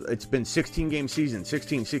think. It's been 16-game season,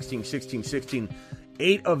 16,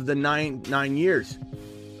 8 of the nine years.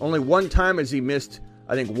 Only one time has he missed,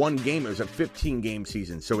 I think, one game. It was a 15-game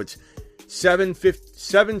season. So it's seven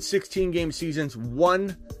 16-game seasons,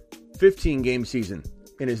 one 15-game season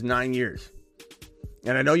in his 9 years.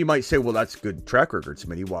 And I know you might say, well, that's good track record,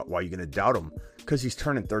 Smitty. Why are you going to doubt him? Because he's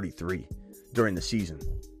turning 33 during the season.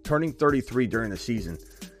 Turning 33 during the season.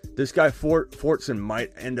 This guy, Fortson,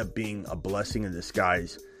 might end up being a blessing in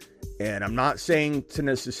disguise. And I'm not saying to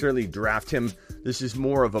necessarily draft him. This is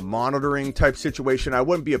more of a monitoring type situation. I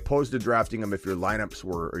wouldn't be opposed to drafting him if your lineups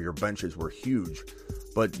or your benches were huge.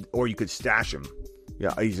 Or you could stash him.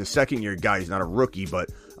 Yeah, he's a second-year guy. He's not a rookie, but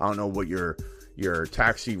I don't know what your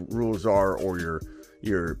taxi rules are or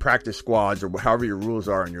your practice squads or however your rules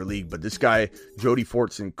are in your league. But this guy, Jody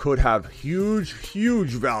Fortson, could have huge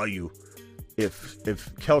value if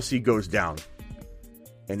Kelce goes down.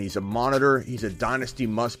 And he's a monitor. He's a dynasty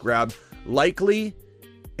must grab. Likely,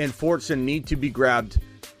 and Fortson need to be grabbed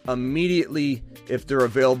immediately if they're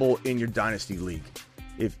available in your dynasty league.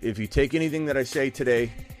 If you take anything that I say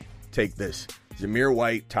today, take this. Zamir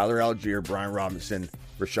White, Tyler Algier, Brian Robinson,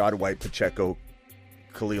 Rashad White, Pacheco,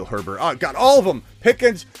 Khalil Herbert. Oh, got all of them.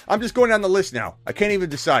 Pickens. I'm just going down the list now. I can't even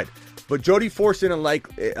decide. But Jody Fortson and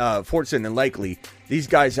Likely, these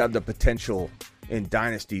guys have the potential in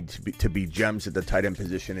dynasty to be gems at the tight end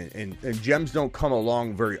position, and gems don't come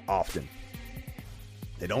along very often.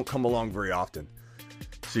 They don't come along very often.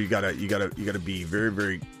 So you gotta be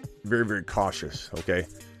very cautious. Okay.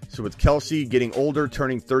 So with Kelce getting older,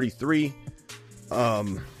 turning 33, did I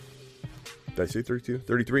say 32?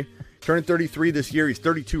 33? Turning 33 this year. He's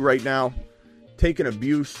 32 right now. Taking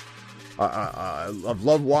abuse. I've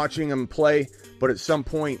loved watching him play, but at some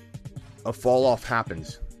point, a fall off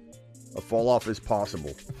happens. A fall off is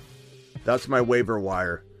possible. That's my waiver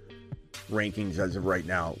wire rankings as of right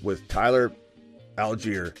now, with Tyler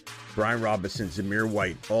Algier, Brian Robinson, Zamir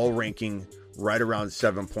White, all ranking right around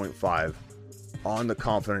 7.5 on the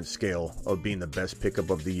confidence scale of being the best pickup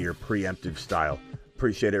of the year, preemptive style.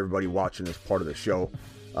 Appreciate everybody watching this part of the show.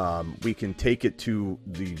 We can take it to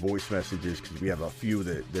the voice messages because we have a few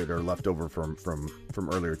that are left over from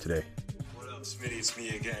earlier today. What up, Smitty? It's me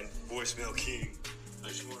again, Voicemail King. I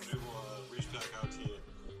just wanted to reach back out to you.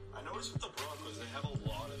 I noticed with the Broncos, they have a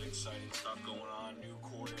lot of exciting stuff going on. New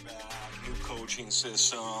quarterback, new coaching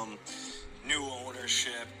system, new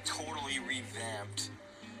ownership, totally revamped.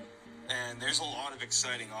 And there's a lot of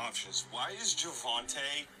exciting options. Why is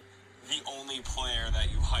Javonte the only player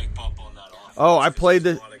that you hype up on that offense? Oh, I played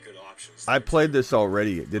this. A lot of good options. I played this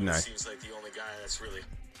already, didn't I? Seems like the only guy that's really.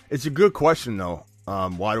 It's a good question though.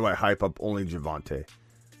 Why do I hype up only Javonte?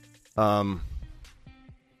 I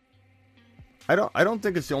don't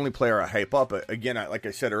think it's the only player I hype up. Again, like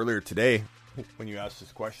I said earlier today, when you asked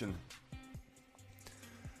this question,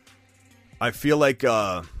 I feel like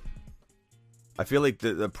the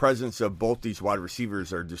presence of both these wide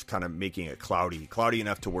receivers are just kind of making it cloudy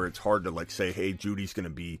enough to where it's hard to like say, hey, Judy's going to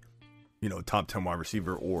be, top 10 wide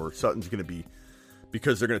receiver, or Sutton's going to be,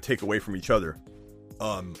 because they're going to take away from each other.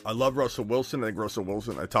 I love Russell Wilson. I think Russell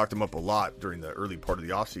Wilson, I talked him up a lot during the early part of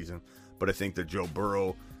the offseason, but I think that Joe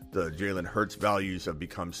Burrow, the Jalen Hurts values have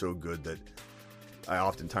become so good that I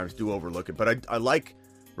oftentimes do overlook it. But I like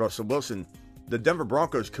Russell Wilson. The Denver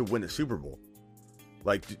Broncos could win the Super Bowl.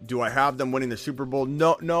 Like, do I have them winning the Super Bowl?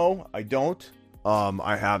 No, I don't.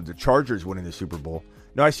 I have the Chargers winning the Super Bowl.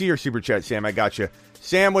 No, I see your super chat, Sam. I got you.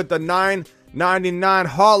 Sam with the $9.99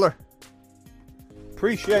 holler.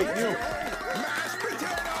 Appreciate you. Mashed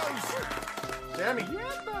potatoes. Sammy.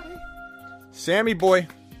 Yeah, buddy. Sammy boy.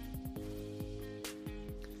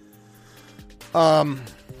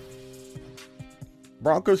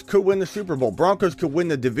 Broncos could win the Super Bowl. Broncos could win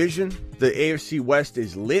the division. The AFC West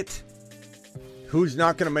is lit. Who's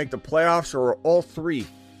not going to make the playoffs, or all three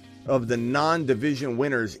of the non-division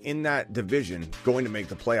winners in that division going to make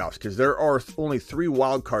the playoffs, because there are only 3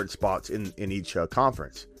 wild card spots in each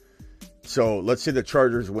conference. So let's say the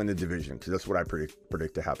Chargers win the division, because that's what I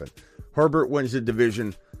predict to happen. Herbert wins the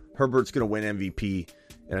division. Herbert's going to win MVP,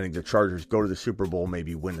 and I think the Chargers go to the Super Bowl,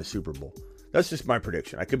 maybe win the Super Bowl. That's just my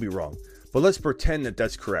prediction. I could be wrong, but let's pretend that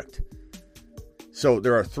that's correct. So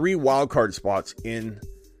there are 3 wild card spots in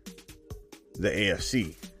the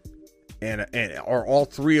AFC. And are all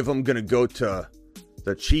 3 of them going to go to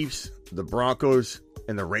the Chiefs, the Broncos,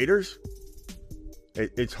 and the Raiders?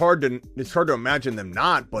 It's hard to imagine them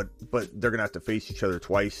not, but they're going to have to face each other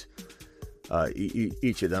twice,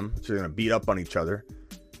 each of them. So they're going to beat up on each other.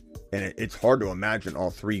 And it's hard to imagine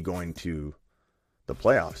all 3 going to the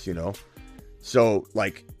playoffs, you know? So,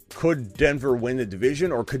 like, could Denver win the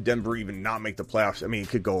division, or could Denver even not make the playoffs? I mean, it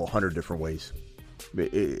could go 100 different ways.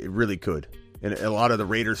 It really could. And a lot of the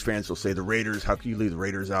Raiders fans will say, the Raiders, how can you leave the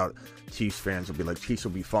Raiders out? Chiefs fans will be like, Chiefs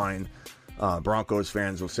will be fine. Broncos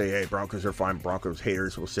fans will say, hey, Broncos are fine. Broncos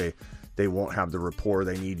haters will say they won't have the rapport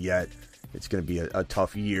they need yet. It's going to be a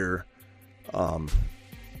tough year.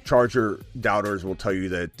 Charger doubters will tell you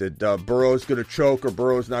that Burrow's going to choke, or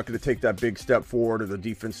Burrow's not going to take that big step forward, or the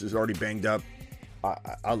defense is already banged up.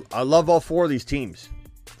 I love all 4 of these teams.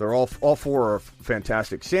 They're all 4 are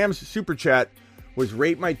fantastic. Sam's super chat was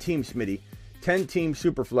rate my team, Smitty. 10-team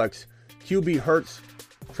Superflex, QB Hurts,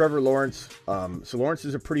 Trevor Lawrence. So Lawrence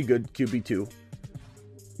is a pretty good QB too.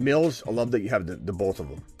 Mills, I love that you have the both of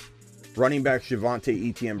them. Running backs,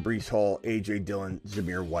 Javonte, ETN, Breece Hall, AJ Dillon,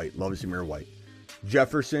 Zamir White. Love Zamir White.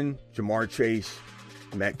 Jefferson, Jamar Chase,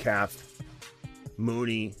 Metcalf,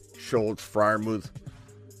 Mooney, Schultz, Freiermuth.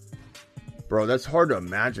 Bro, that's hard to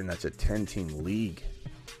imagine. That's a 10-team league.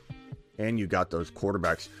 And you got those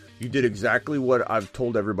quarterbacks. You did exactly what I've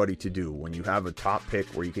told everybody to do. When you have a top pick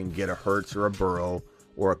where you can get a Hurts or a Burrow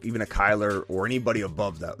or even a Kyler or anybody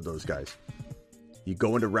above those guys, you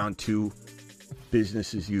go into round 2,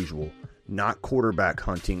 business as usual, not quarterback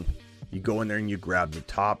hunting. You go in there and you grab the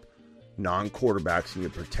top non-quarterbacks and you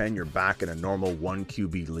pretend you're back in a normal 1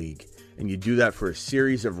 QB league. And you do that for a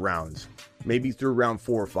series of rounds, maybe through round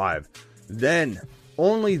 4 or 5. Then,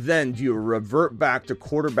 only then do you revert back to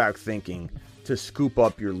quarterback thinking to scoop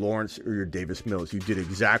up your Lawrence or your Davis Mills. You did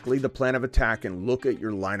exactly the plan of attack and look at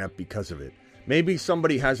your lineup because of it. Maybe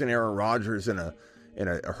somebody has an Aaron Rodgers and a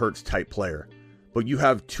Hurts type player, but you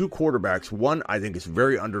have 2 quarterbacks. One I think is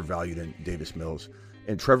very undervalued in Davis Mills,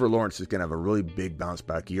 and Trevor Lawrence is going to have a really big bounce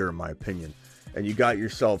back year in my opinion. And you got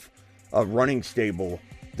yourself a running stable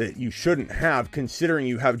that you shouldn't have, considering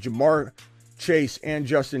you have Jamar Chase and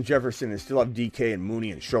Justin Jefferson and still have DK and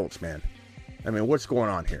Mooney and Schultz, man. I mean, what's going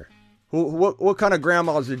on here? What kind of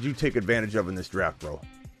grandmas did you take advantage of in this draft, bro?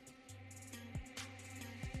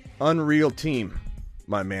 Unreal team,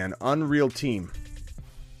 my man. Unreal team.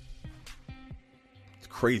 It's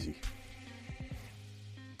crazy.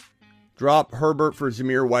 Drop Herbert for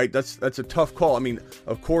Zamir White. That's a tough call. I mean,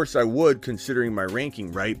 of course I would, considering my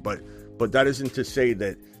ranking, right? But that isn't to say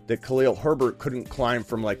that Khalil Herbert couldn't climb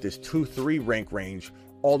from like this 2-3 rank range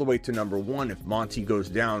all the way to number 1 if Monty goes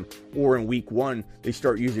down, or in week 1 they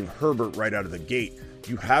start using Herbert right out of the gate.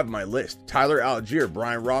 You have my list. Tyler Algier,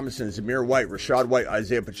 Brian Robinson, Zamir White, Rashad White,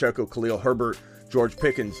 Isaiah Pacheco, Khalil Herbert, George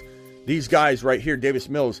Pickens. These guys right here, Davis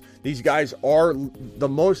Mills, these guys are the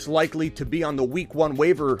most likely to be on the week 1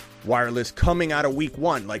 waiver wire list coming out of week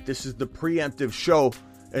 1. Like, this is the preemptive show.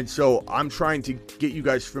 And so I'm trying to get you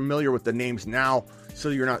guys familiar with the names now, so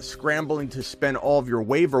you're not scrambling to spend all of your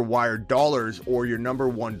waiver wire dollars or your number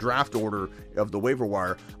 1 draft order of the waiver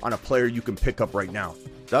wire on a player you can pick up right now.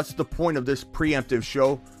 That's the point of this preemptive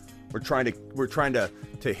show. We're trying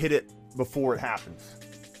to hit it before it happens.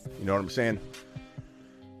 You know what I'm saying?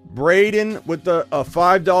 Braden with a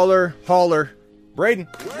 $5 hauler. Braden.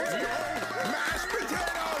 Mashed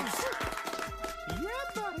potatoes. Yeah,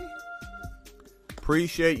 buddy.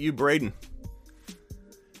 Appreciate you, Braden.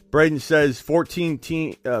 Braden says 14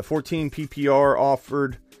 PPR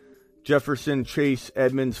offered Jefferson, Chase,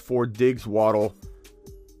 Edmonds for Diggs, Waddle.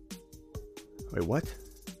 Wait, what?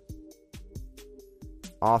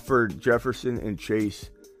 Offered Jefferson and Chase.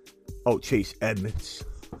 Oh, Chase Edmonds.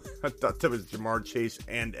 I thought that was Jamar Chase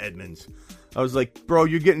and Edmonds. I was like, bro,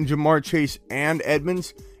 you're getting Jamar Chase and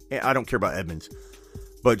Edmonds? I don't care about Edmonds.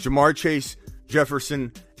 But Jamar Chase,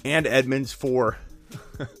 Jefferson, and Edmonds for...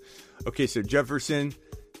 Okay, so Jefferson,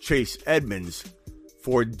 Chase, Edmonds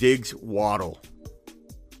for Diggs, Waddle.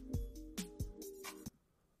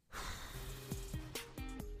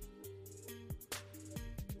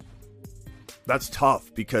 That's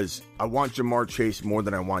tough because I want Jamar Chase more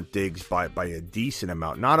than I want Diggs by a decent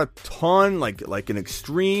amount. Not a ton, like an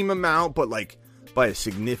extreme amount, but like by a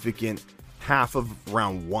significant half of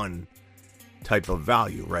round one type of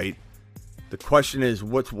value, right? The question is,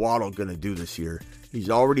 what's Waddle going to do this year? He's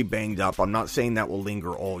already banged up. I'm not saying that will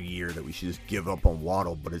linger all year, that we should just give up on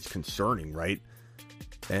Waddle, but it's concerning, right?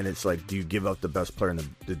 And it's like, do you give up the best player in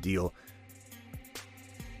the deal?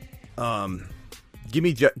 Give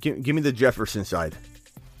me the Jefferson side.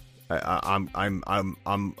 I'm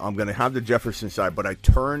gonna have the Jefferson side, but I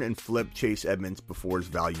turn and flip Chase Edmonds before his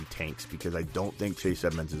value tanks because I don't think Chase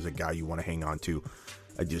Edmonds is a guy you want to hang on to.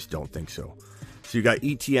 I just don't think so. So you got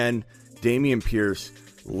ETN, Dameon Pierce,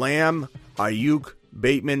 Lamb, Ayuk,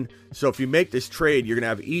 Bateman. So if you make this trade, you're gonna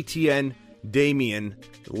have ETN, Dameon,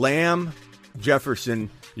 Lamb, Jefferson.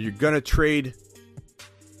 You're gonna trade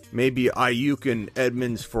maybe Ayuk and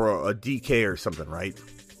Edmonds for a DK or something, right?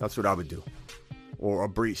 That's what I would do. Or a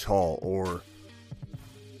Breece Hall, or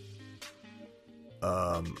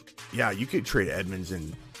you could trade Edmonds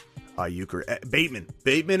and Ayuk or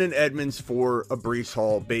Bateman and Edmonds for a Breece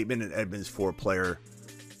Hall, Bateman and Edmonds for a player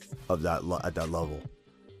of that at that level.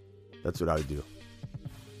 That's what I would do.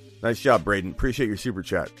 Nice job, Braden. Appreciate your super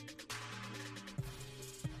chat.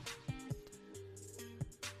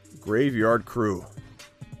 Graveyard Crew.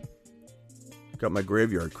 Got my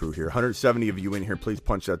Graveyard Crew here. 170 of you in here. Please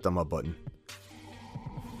punch that thumb up button.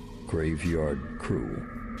 Graveyard Crew.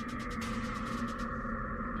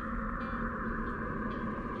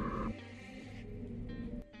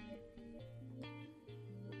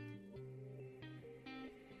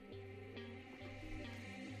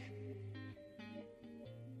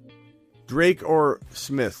 Drake or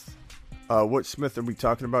Smith? What Smith are we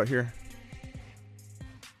talking about here?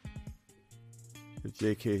 If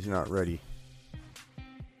JK is not ready.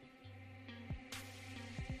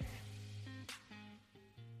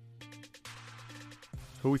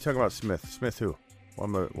 Who are we talking about? Smith who?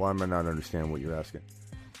 Why am I not understanding what you're asking?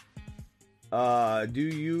 Do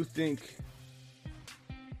you think...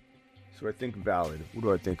 So I think valid. What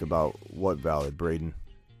do I think about what valid, Braden?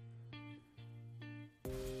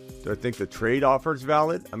 Do I think the trade offer is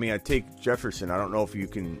valid? I mean, I take Jefferson. I don't know if you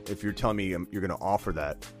can... If you're telling me you're going to offer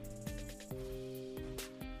that.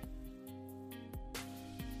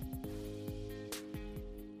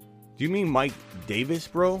 Do you mean Mike Davis,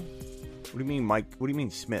 bro? What do you mean, Mike? What do you mean,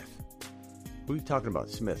 Smith? Who are you talking about,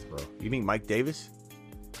 Smith, bro? You mean Mike Davis?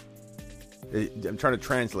 I'm trying to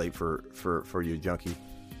translate for you, junkie.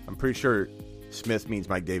 I'm pretty sure Smith means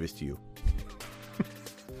Mike Davis to you.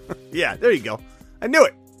 Yeah, there you go. I knew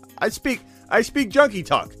it. I speak junkie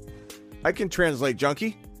talk. I can translate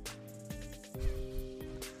junkie.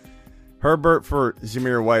 Herbert for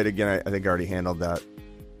Zamir White again. I think I already handled that.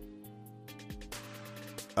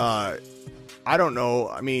 I don't know.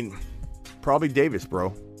 I mean, probably Davis,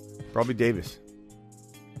 bro. Probably Davis.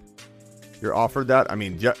 You're offered that? I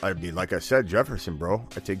mean, like I said, Jefferson, bro.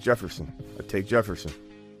 I take Jefferson.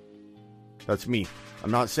 That's me.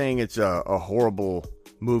 I'm not saying it's a horrible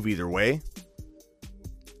move either way.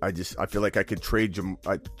 I feel like I could trade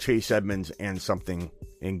Chase Edmonds and something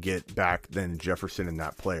and get back then Jefferson and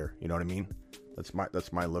that player. You know what I mean?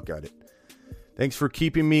 That's my look at it. Thanks for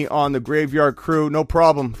keeping me on the Graveyard Crew. No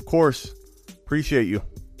problem, of course. Appreciate you.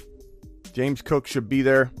 James Cook should be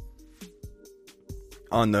there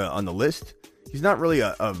on the list. He's not really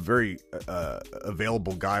a very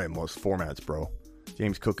available guy in most formats, bro.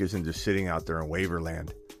 James Cook isn't just sitting out there in waiver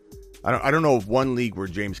land. I don't know of one league where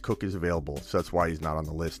James Cook is available, so that's why he's not on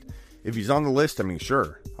the list. If he's on the list, I mean,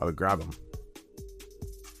 sure, I would grab him.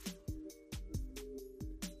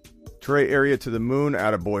 Trey area to the moon,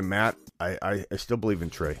 attaboy Matt. I still believe in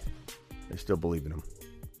Trey. I still believe in him.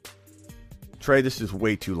 Trey, this is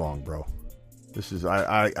way too long, bro. This is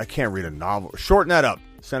I can't read a novel. Shorten that up.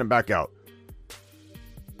 Send it back out.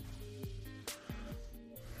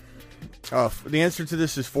 The answer to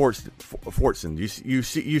this is Fortson. You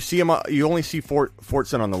see him. You only see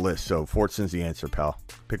Fortson on the list, so Fortson's the answer, pal.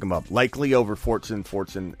 Pick him up. Likely over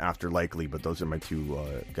Fortson after Likely, but those are my two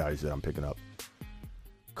guys that I'm picking up.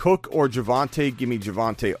 Cook or Javonte? Give me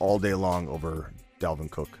Javonte all day long over Dalvin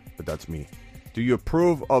Cook, but that's me. Do you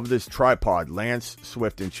approve of this tripod, Lance,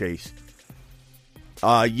 Swift, and Chase?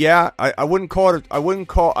 Yeah, I wouldn't call it.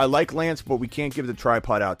 I like Lance, but we can't give the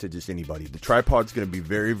tripod out to just anybody. The tripod's going to be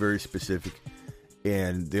very, very specific,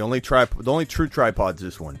 and the only true tripod's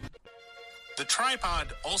this one. The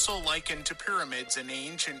tripod, also likened to pyramids in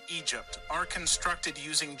ancient Egypt, are constructed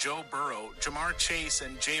using Joe Burrow, Jamar Chase,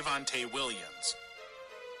 and Javonte Williams.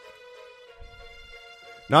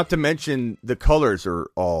 Not to mention the colors are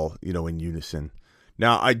all, in unison.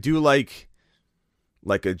 Now, I do like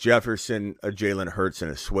like a Jefferson, a Jalen Hurts,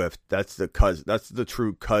 and a Swift. That's the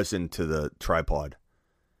true cousin to the tripod.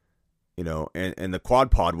 You know, and the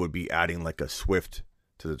quad pod would be adding like a Swift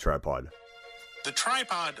to the tripod. The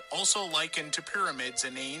tripod, also likened to pyramids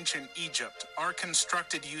in ancient Egypt, are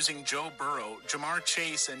constructed using Joe Burrow, Jamar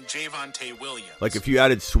Chase, and Javonte Williams. Like if you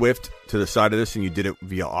added Swift to the side of this and you did it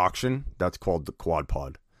via auction, that's called the quad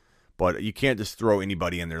pod. But you can't just throw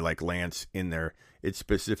anybody in there like Lance in there. It's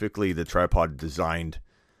specifically the tripod designed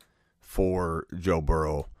for Joe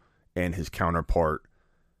Burrow and his counterpart,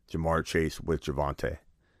 Jamar Chase, with Javonte.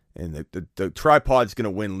 And the tripod's going to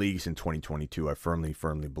win leagues in 2022. I firmly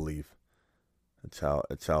believe. That's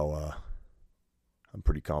how I'm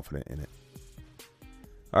pretty confident in it.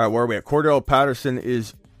 All right, where are we at? Cordell Patterson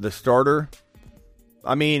is the starter.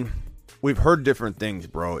 I mean, we've heard different things,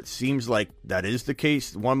 bro. It seems like that is the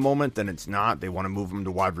case one moment, then it's not. They want to move him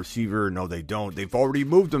to wide receiver. No, they don't. They've already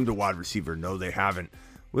moved him to wide receiver. No, they haven't.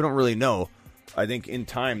 We don't really know. I think in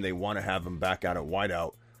time they want to have him back out at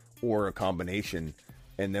wideout or a combination,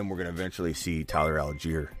 and then we're going to eventually see Tyler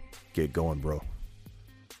Algier get going, bro.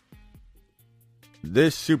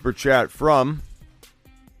 This super chat from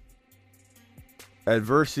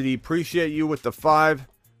Adversity. Appreciate you with the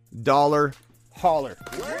 $5 holler.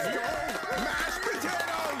 Mashed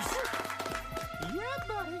potatoes! Yeah,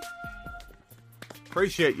 buddy.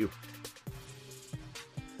 Appreciate you.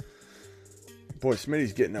 Boy,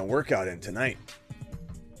 Smitty's getting a workout in tonight.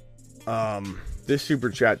 This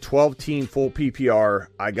super chat, 12-team full PPR.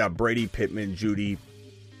 I got Brady, Pittman, Judy,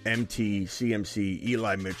 MT, CMC,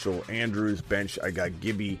 Eli Mitchell, Andrews, bench. I got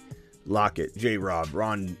Gibby, Lockett, J-Rob,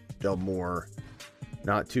 Ron Del Moore.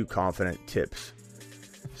 Not too confident tips.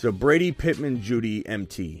 So Brady, Pittman, Judy,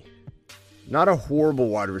 MT. Not a horrible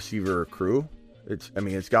wide receiver crew. It's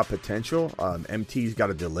got potential. MT's got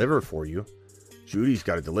to deliver for you. Judy's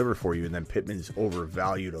got to deliver for you, and then Pittman's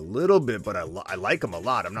overvalued a little bit, but I like him a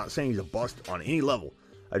lot. I'm not saying he's a bust on any level.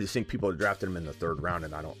 I just think people have drafted him in the third round,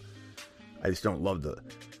 and I just don't love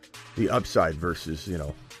the upside versus, you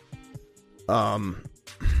know.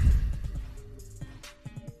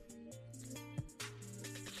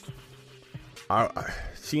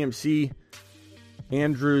 CMC,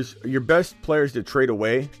 Andrews. Your best players to trade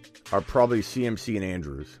away are probably CMC and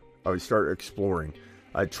Andrews. I would start exploring.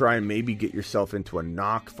 I'd try and maybe get yourself into a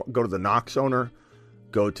Knox. Go to the Knox owner,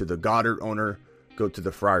 go to the Goddard owner, go to the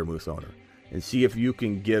Freiermuth owner, and see if you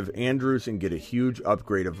can give Andrews and get a huge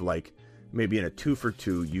upgrade of like maybe in a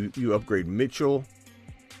 2-for-2. You upgrade Mitchell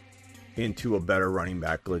into a better running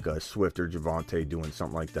back like a Swift or Javonte, doing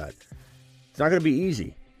something like that. It's not going to be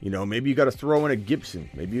easy. You know, maybe you got to throw in a Gibson.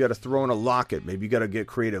 Maybe you got to throw in a Lockett. Maybe you got to get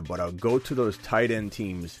creative. But I'll go to those tight end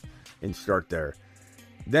teams and start there.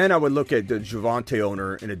 Then I would look at the Javonte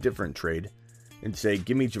owner in a different trade and say,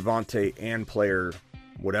 give me Javonte and player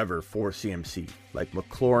whatever for CMC. Like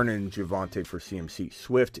McLaurin and Javonte for CMC.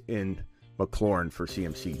 Swift and McLaurin for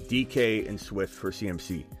CMC. DK and Swift for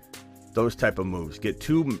CMC. Those type of moves. Get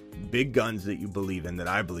two big guns that you believe in, that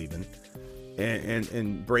I believe in,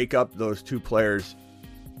 and break up those two players,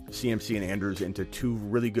 CMC and Andrews, into two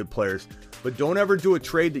really good players. But don't ever do a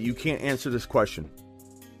trade that you can't answer this question.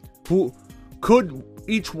 Who could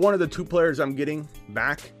each one of the two players I'm getting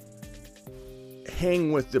back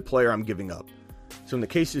hang with the player I'm giving up? So in the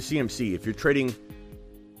case of CMC, if you're trading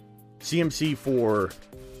CMC for,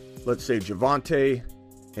 let's say, Javonte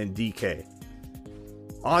and DK,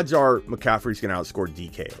 odds are McCaffrey's going to outscore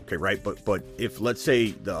DK, okay, right? But if, let's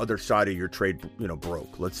say, the other side of your trade, you know,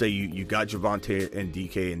 broke. Let's say you got Javonte and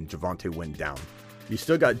DK and Javonte went down. You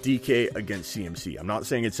still got DK against CMC. I'm not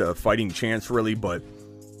saying it's a fighting chance, really, but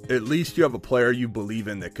at least you have a player you believe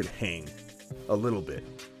in that could hang a little bit.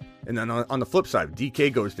 And then on the flip side, if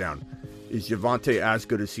DK goes down, is Javonte as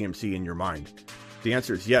good as CMC in your mind? If the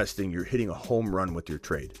answer is yes, then you're hitting a home run with your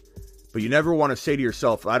trade. But you never want to say to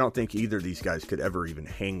yourself, I don't think either of these guys could ever even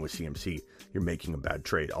hang with CMC. You're making a bad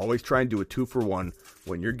trade. Always try and do a 2-for-1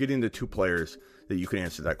 when you're getting the two players that you can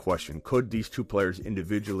answer that question. Could these two players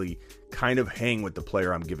individually kind of hang with the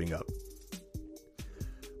player I'm giving up?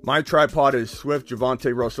 My tripod is Swift,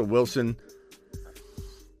 Javonte, Russell Wilson.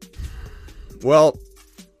 Well,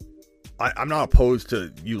 I'm not opposed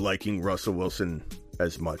to you liking Russell Wilson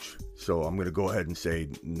as much. So I'm going to go ahead and say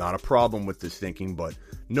not a problem with this thinking, but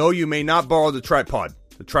no, you may not borrow the tripod.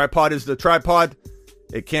 The tripod is the tripod.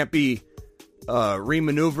 It can't be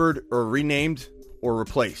remaneuvered or renamed or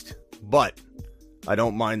replaced. But I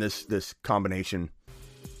don't mind this combination.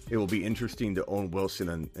 It will be interesting to own Wilson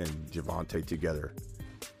and Javonte together.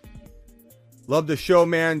 Love the show,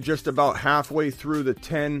 man. Just about halfway through the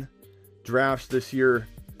 10 drafts this year.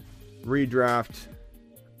 Redraft.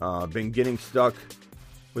 Been getting stuck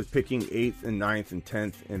with picking 8th and 9th and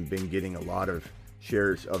 10th and been getting a lot of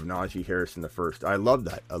shares of Najee Harris in the first. I love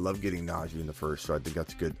that. I love getting Najee in the first, so I think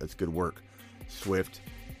that's good. That's good work. Swift,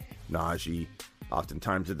 Najee.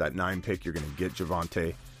 Oftentimes at that 9 pick, you're going to get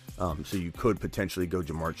Javonte. So you could potentially go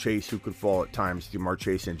Jamar Chase, who could fall at times. Jamar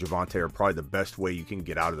Chase and Javonte are probably the best way you can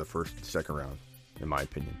get out of the first and second round, in my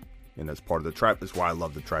opinion. And that's part of the trap. That's why I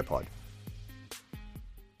love the tripod.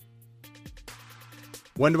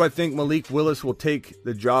 When do I think Malik Willis will take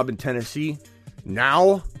the job in Tennessee?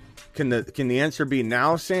 Now? Can the answer be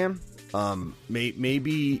now, Sam?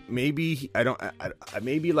 Maybe maybe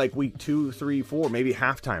like week 2, 3, 4, maybe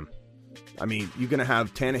halftime. I mean, you're gonna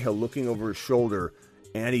have Tannehill looking over his shoulder,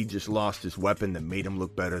 and he just lost his weapon that made him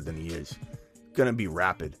look better than he is. Gonna be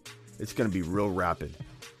rapid. It's gonna be real rapid.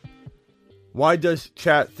 Why does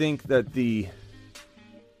chat think that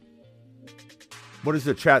what does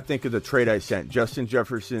the chat think of the trade I sent? Justin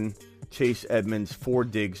Jefferson, Chase Edmonds, 4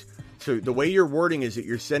 Diggs. So the way you're wording is that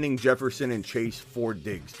you're sending Jefferson and Chase 4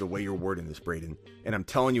 Diggs, the way you're wording this, Braden. And I'm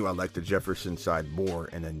telling you, I like the Jefferson side more,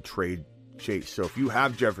 and then trade Chase. So if you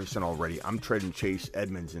have Jefferson already, I'm trading Chase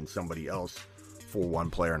Edmonds and somebody else for one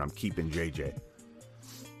player, and I'm keeping JJ.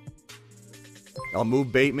 I'll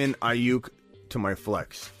move Bateman, Ayuk to my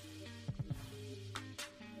flex.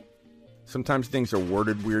 Sometimes things are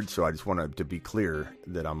worded weird, so I just wanted to be clear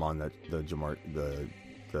that I'm on the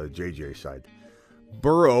JJ side.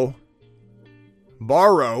 Barrow,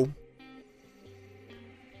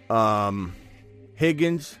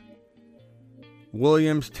 Higgins,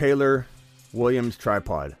 Williams, Taylor, Williams,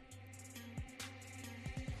 tripod.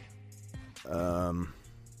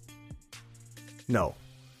 No.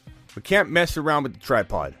 We can't mess around with the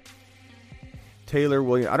tripod. Taylor,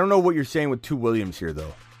 Williams. I don't know what you're saying with 2 Williams here,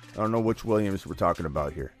 though. I don't know which Williams we're talking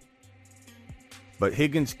about here. But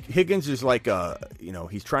Higgins is like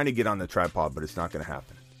he's trying to get on the tripod, but it's not going to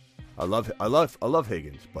happen. I love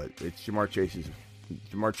Higgins, but it's Jamar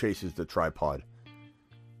Chase is the tripod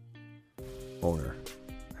owner.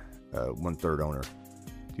 1/3 owner.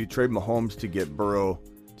 Do you trade Mahomes to get Burrow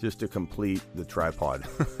just to complete the tripod?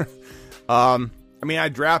 I mean, I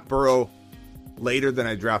draft Burrow later than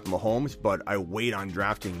I draft Mahomes, but I wait on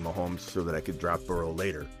drafting Mahomes so that I could draft Burrow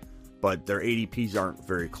later. But their ADPs aren't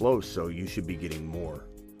very close, so you should be getting more.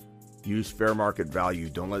 Use fair market value.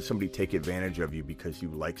 Don't let somebody take advantage of you because you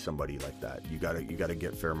like somebody like that. You gotta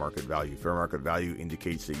get fair market value. Fair market value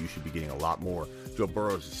indicates that you should be getting a lot more. Joe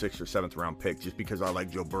Burrow is a 6th or 7th round pick. Just because I like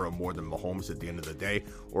Joe Burrow more than Mahomes at the end of the day,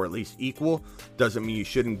 or at least equal, doesn't mean you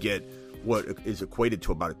shouldn't get what is equated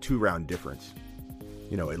to about a 2-round difference.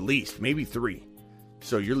 At least, maybe 3.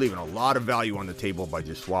 So you're leaving a lot of value on the table by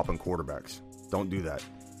just swapping quarterbacks. Don't do that.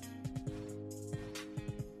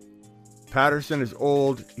 Patterson is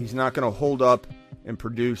old. He's not going to hold up and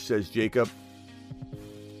produce, says Jacob.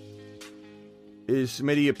 Is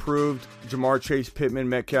Smitty approved? Jamar Chase, Pittman,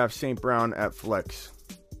 Metcalf, St. Brown at flex.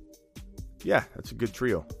 Yeah, that's a good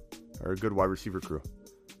trio. Or a good wide receiver crew.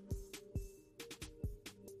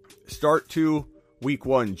 Start 2, week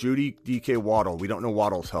 1. Judy, DK, Waddle. We don't know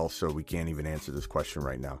Waddle's health, so we can't even answer this question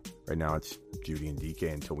right now. Right now it's Judy and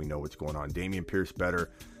DK until we know what's going on. Dameon Pierce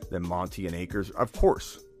better than Monty and Akers? Of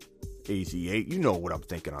course. AZ8, you know what I'm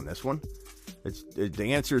thinking on this one.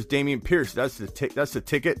 The answer is Dameon Pierce. That's the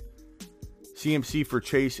ticket. CMC for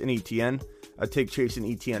Chase and ETN. I'd take Chase and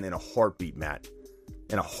ETN in a heartbeat, Matt.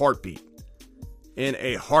 In a heartbeat.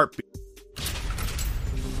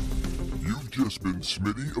 You've just been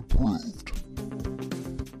Smitty approved.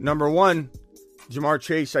 Number 1, Jamar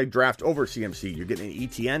Chase, I draft over CMC. You're getting an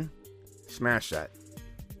ETN? Smash that.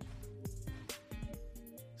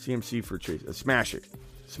 CMC for Chase. Smash it.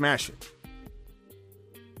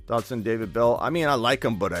 Thoughts on David Bell? I mean, I like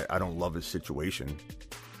him, but I don't love his situation.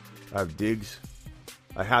 I have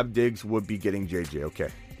Diggs. Would be getting JJ. Okay,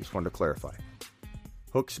 just wanted to clarify.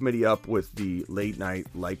 Hook Smitty up with the late night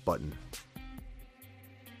like button.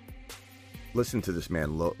 Listen to this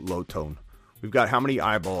man, low tone. We've got how many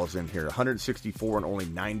eyeballs in here? 164 and only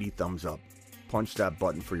 90 thumbs up. Punch that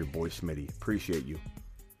button for your boy Smitty. Appreciate you.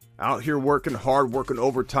 Out here working hard, working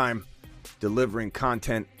overtime, delivering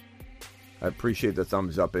content. I appreciate the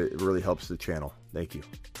thumbs up. It really helps the channel. Thank you.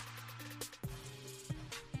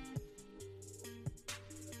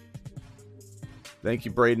 Thank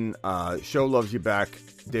you, Braden. Show loves you back.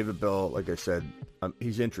 David Bell, like I said,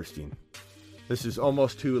 he's interesting. This is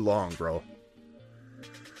almost too long, bro.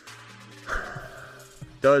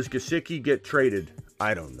 Does Gesicki get traded?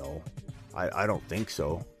 I don't know. I don't think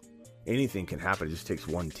so. Anything can happen. It just takes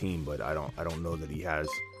one team, but I don't know that he has,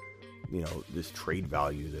 this trade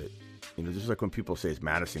value that You know, just like when people say, is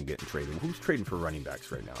Madison getting traded? Well, who's trading for running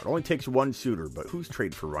backs right now? It only takes one suitor, but who's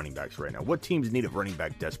trading for running backs right now? What teams need a running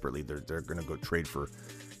back desperately? They're going to go trade for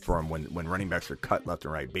him when running backs are cut left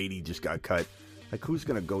and right. Beatty just got cut. Like, who's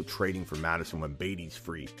going to go trading for Madison when Beatty's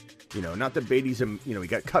free? You know, not that Beatty's, he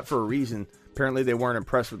got cut for a reason. Apparently they weren't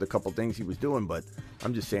impressed with a couple things he was doing, but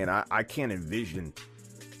I'm just saying I can't envision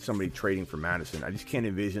somebody trading for Madison. I just can't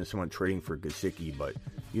envision someone trading for Gesicki, but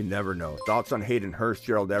you never know. Thoughts on Hayden Hurst,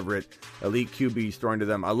 Gerald Everett, elite QBs throwing to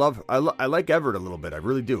them. I like Everett a little bit. I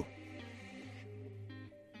really do.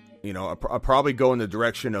 You know, I'll probably go in the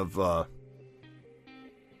direction of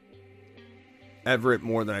Everett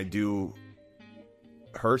more than I do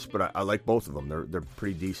Hurst, but I like both of them. They're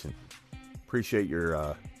pretty decent. Appreciate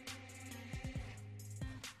your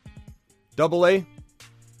Double A.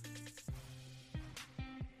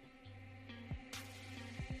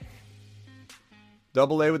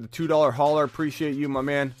 Double A with the $2 hauler. Appreciate you, my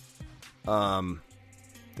man.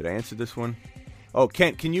 Did I answer this one? Oh,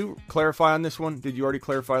 Kent, can you clarify on this one? Did you already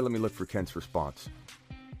clarify? Let me look for Kent's response.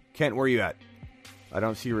 Kent, where are you at? I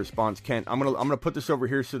don't see your response. Kent, I'm gonna put this over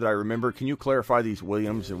here so that I remember. Can you clarify these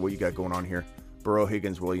Williams and what you got going on here? Burrow,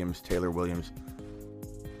 Higgins, Williams, Taylor, Williams.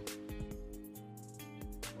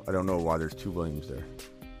 I don't know why there's two Williams there.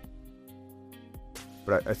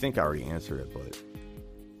 But I think I already answered it, but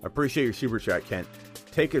I appreciate your super chat, Kent.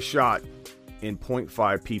 Take a shot in 0.5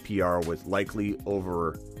 PPR with likely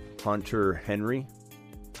over Hunter Henry.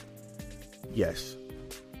 Yes.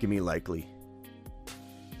 Give me likely.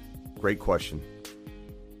 Great question.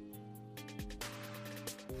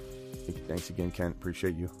 Thanks again, Kent.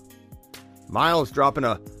 Appreciate you. Miles dropping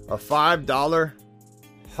a $5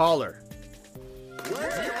 hauler.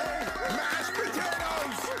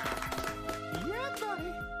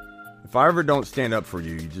 If I ever don't stand up for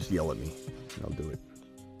you, you just yell at me, and I'll do it.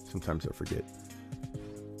 Sometimes I forget.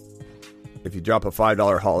 If you drop a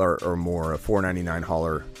 $5 hauler or more, a $4.99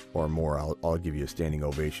 hauler or more, I'll give you a standing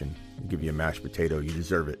ovation. I'll give you a mashed potato. You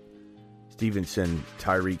deserve it. Stevenson,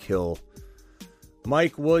 Tyreek Hill,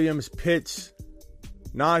 Mike Williams, Pitts,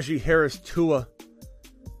 Najee Harris, Tua.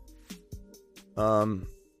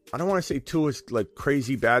 I don't want to say Tua's like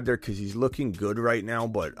crazy bad there because he's looking good right now,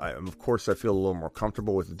 but of course I feel a little more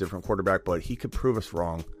comfortable with a different quarterback, but he could prove us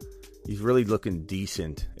wrong. He's really looking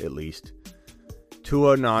decent, at least.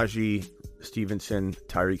 Tua, Najee, Stevenson,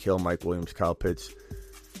 Tyreek Hill, Mike Williams, Kyle Pitts.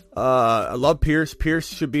 I love Pierce. Pierce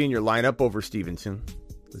should be in your lineup over Stevenson.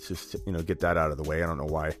 Let's just get that out of the way. I don't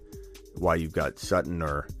know why you've got Sutton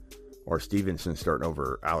or Stevenson starting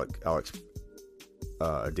over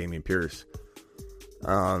Damian Pierce.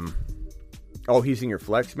 He's in your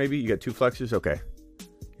flex, maybe? You got two flexes? Okay.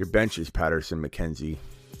 Your bench is Patterson, McKenzie,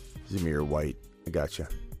 Zamir White. I gotcha.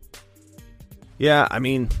 Yeah, I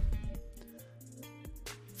mean,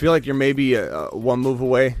 feel like you're maybe one move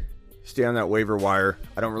away. Stay on that waiver wire.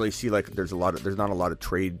 I don't really see there's not a lot of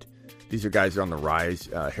trade. These are guys that are on the rise.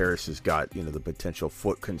 Harris has got, the potential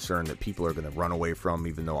foot concern that people are going to run away from,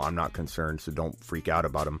 even though I'm not concerned, so don't freak out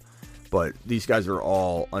about him. But these guys are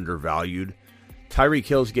all undervalued. Tyreek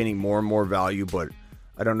Hill's getting more and more value, but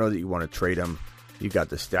I don't know that you want to trade him. You got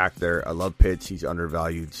the stack there. I love Pitts. He's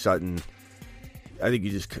undervalued. Sutton, I think you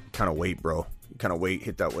just kind of wait, bro. You kind of wait,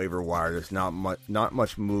 hit that waiver wire. There's not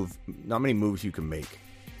many moves you can make.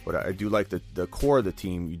 But I do like the core of the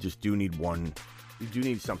team. You just do need one. You do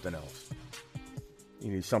need something else.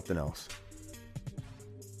 You need something else.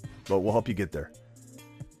 But we'll help you get there.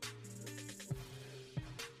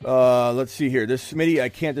 Let's see here. This Smitty, I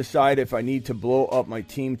can't decide if I need to blow up my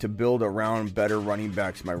team to build around better running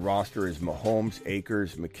backs. My roster is Mahomes,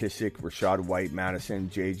 Akers, McKissick, Rashad White, Madison,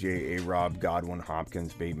 JJ, A-Rob, Godwin,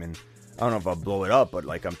 Hopkins, Bateman. I don't know if I'll blow it up, but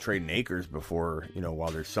I'm trading Akers before,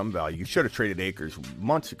 while there's some value. You should have traded Akers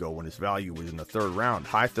months ago when his value was in the third round.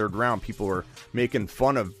 High third round. People were making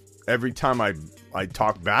fun of every time I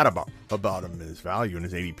talked bad about him and his value and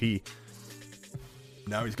his ADP.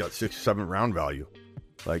 Now he's got 6th, 7th round value.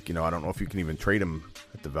 I don't know if you can even trade him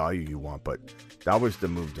at the value you want, but that was the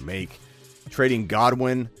move to make. Trading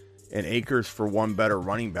Godwin and Akers for one better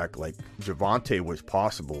running back like Javonte was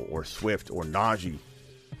possible, or Swift or Najee,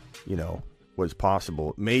 was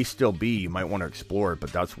possible. It may still be. You might want to explore it,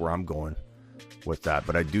 but that's where I'm going with that.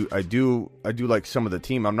 But I do like some of the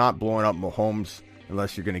team. I'm not blowing up Mahomes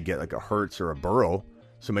unless you're going to get like a Hurts or a Burrow.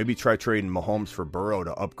 So maybe try trading Mahomes for Burrow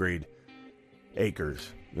to upgrade Akers.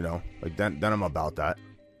 Then I'm about that.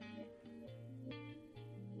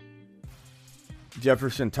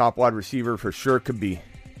 Jefferson, top wide receiver, for sure could be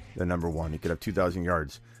the number one. He could have 2,000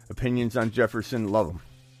 yards. Opinions on Jefferson? Love him.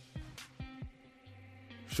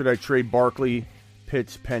 Should I trade Barkley,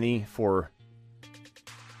 Pitts, Penny for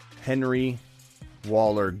Henry,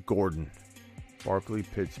 Waller, Gordon. Barkley,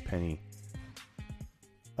 Pitts, Penny.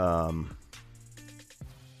 I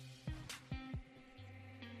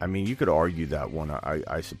mean, you could argue that one.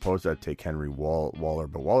 I suppose I'd take Henry Waller,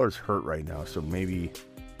 but Waller's hurt right now, so maybe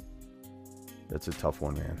that's a tough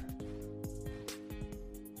one, man.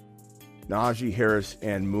 Najee Harris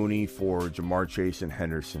and Mooney for Jamar Chase and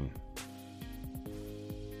Henderson.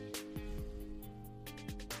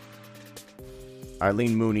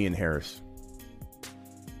 Eileen Mooney and Harris.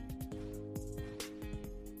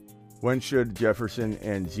 When should Jefferson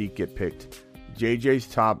and Zeke get picked? JJ's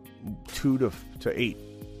top 2 to 8.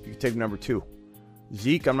 You can take number 2.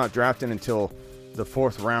 Zeke, I'm not drafting until the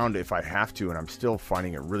 4th round if I have to, and I'm still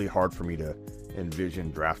finding it really hard for me to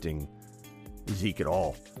envision drafting Zeke at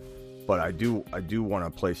all. But I do want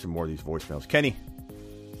to play some more of these voicemails. Kenny.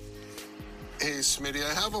 Hey, Smitty,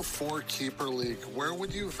 I have a 4-keeper league. Where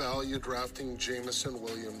would you value drafting Jameson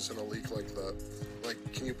Williams in a league like that?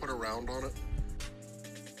 Like, can you put a round on it?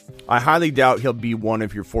 I highly doubt he'll be one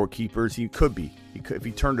of your 4 keepers. He could be. If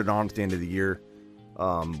he turned it on at the end of the year.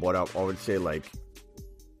 What I would say, like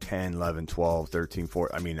 10, 11, 12, 13,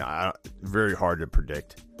 14. I mean, very hard to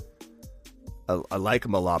predict. I like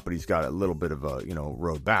him a lot, but he's got a little bit of a,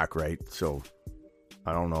 road back, right? So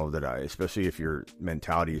I don't know that especially if your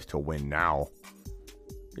mentality is to win now,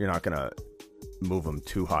 you're not going to move him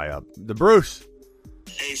too high up. The Bruce.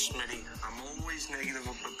 Hey, Smitty. I'm always negative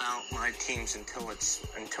about my teams until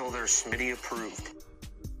they're Smitty approved.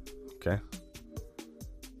 Okay.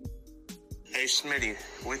 Hey, Smitty,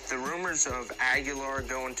 with the rumors of Aguilar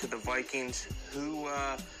going to the Vikings, who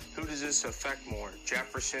does this affect more?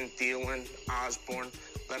 Jefferson, Thielen, Osborne?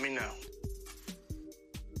 Let me know.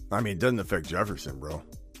 I mean, it doesn't affect Jefferson, bro.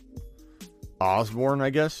 Osborne, I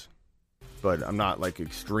guess. But I'm not,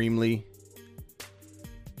 extremely,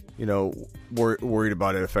 worried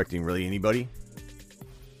about it affecting really anybody.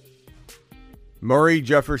 Murray,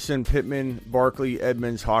 Jefferson, Pittman, Barkley,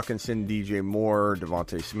 Edmonds, Hawkinson, DJ Moore,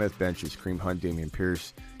 Devontae Smith, benches, Kareem Hunt, Dameon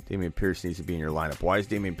Pierce. Dameon Pierce needs to be in your lineup. Why is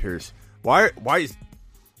Dameon Pierce? Why is...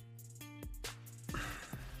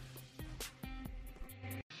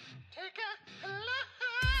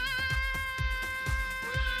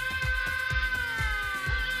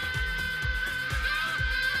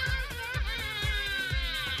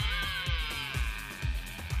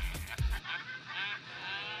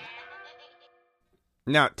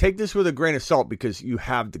 Now, take this with a grain of salt because you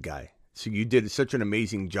have the guy. So you did such an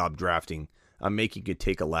amazing job drafting. I'm making you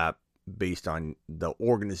take a lap based on the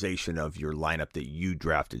organization of your lineup that you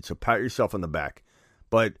drafted. So pat yourself on the back.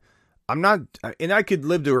 But I'm not, and I could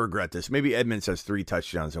live to regret this. Maybe Edmonds has 3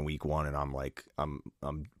 touchdowns in week 1, and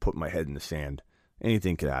I'm putting my head in the sand.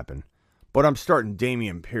 Anything could happen. But I'm starting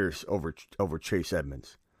Dameon Pierce over Chase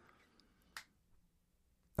Edmonds.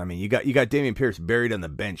 I mean, you got Dameon Pierce buried on the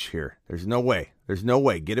bench here. There's no way.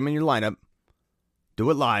 Get him in your lineup. Do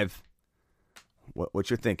it live. What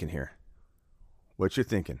you're thinking here? What you're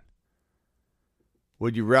thinking?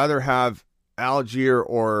 Would you rather have Algier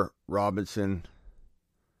or Robinson?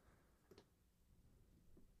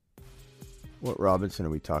 What Robinson are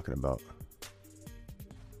we talking about?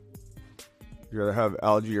 Would you rather have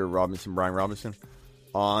Algier or Robinson, Brian Robinson,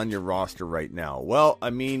 on your roster right now? Well, I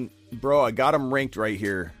mean, bro, I got him ranked right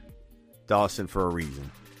here, Dawson, for a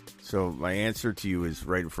reason. So my answer to you is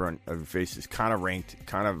right in front of your face. Is kind of ranked,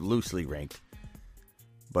 kind of loosely ranked.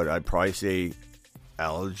 But I'd probably say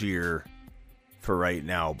Algier for right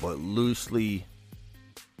now, but loosely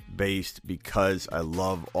based because I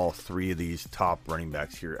love all 3 of these top running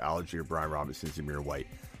backs here. Algier, Brian Robinson, Zamir White.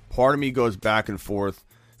 Part of me goes back and forth.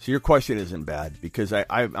 So your question isn't bad because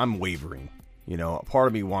I'm wavering. Part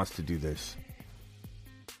of me wants to do this.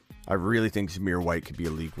 I really think Zamir White could be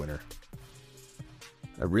a league winner.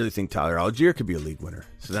 I really think Tyler Algier could be a league winner.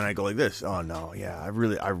 So then I go like this. Oh, no, yeah, I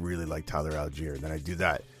really like Tyler Algier. And then I do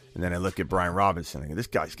that. And then I look at Brian Robinson. I go, this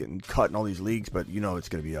guy's getting cut in all these leagues, but it's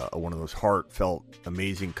going to be one of those heartfelt,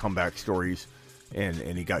 amazing comeback stories. And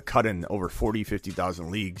he got cut in over 40,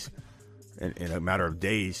 50,000 leagues in a matter of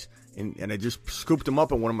days. And I just scooped him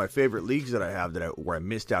up in one of my favorite leagues that I have where I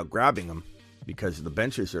missed out grabbing him because the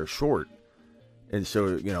benches are short. And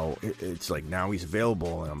so, it's like now he's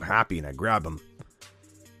available and I'm happy and I grab him.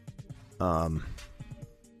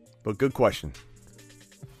 But good question.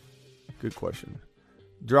 Good question.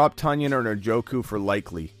 Drop Tunyon or Njoku for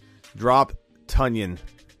Likely. Drop Tunyon.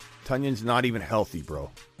 Tunyon's not even healthy,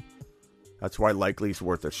 bro. That's why Likely's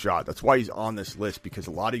worth a shot. That's why he's on this list, because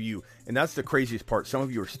a lot of you, and that's the craziest part, some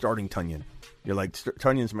of you are starting Tunyon. You're like,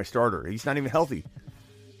 Tunyon's my starter. He's not even healthy.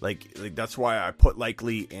 Like that's why I put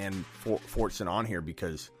Likely and Fortson on here,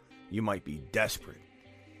 because you might be desperate.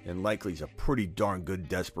 And likely is a pretty darn good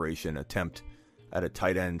desperation attempt at a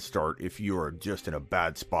tight end start if you are just in a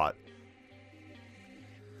bad spot.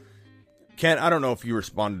 Kent, I don't know if you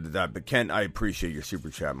responded to that, but Kent, I appreciate your super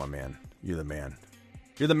chat, my man. You're the man.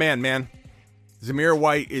 You're the man, man. Zamir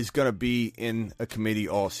White is going to be in a committee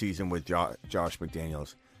all season with Josh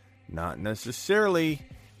McDaniels. Not necessarily,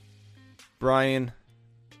 Brian.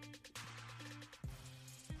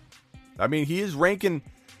 I mean, he is ranking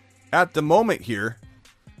at the moment here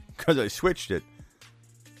because I switched it.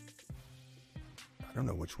 I don't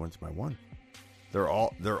know which one's my one. They're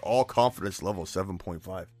all confidence level 7.5.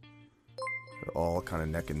 They're all kind of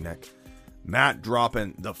neck and neck. Matt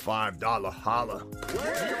dropping the $5 holla.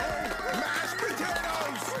 Where's your mashed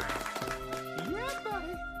potatoes? Yeah,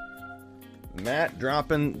 buddy. Matt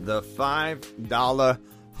dropping the $5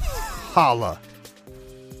 holla.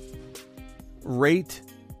 Rate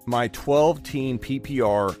my 12-team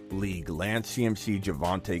PPR league: Lance, CMC,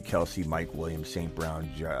 Javonte, Kelsey, Mike Williams, St. Brown,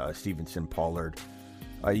 Stevenson, Pollard,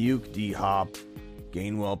 Ayuk, D-Hop,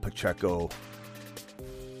 Gainwell, Pacheco.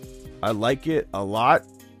 I like it a lot.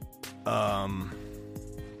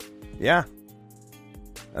 Yeah.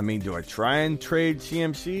 I mean, do I try and trade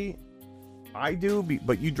CMC? I do,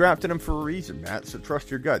 but you drafted him for a reason, Matt, so trust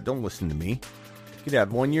your gut. Don't listen to me. You could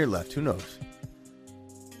have 1 year left. Who knows?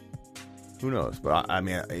 Who knows? But I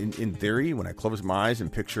mean, in theory, when I close my eyes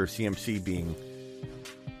and picture CMC being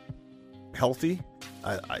healthy,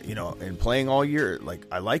 and playing all year, like,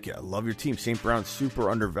 I like it. I love your team. St. Brown's super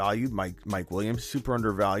undervalued. Mike Williams, super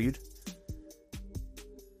undervalued.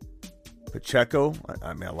 Pacheco,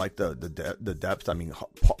 I mean, I like the depth. I mean,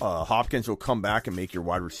 Hopkins will come back and make your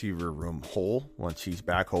wide receiver room whole once he's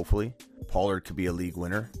back, hopefully. Pollard could be a league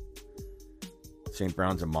winner. St.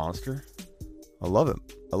 Brown's a monster. I love it.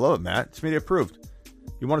 I love it, Matt. Smitty approved.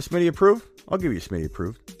 You want a Smitty approved? I'll give you a Smitty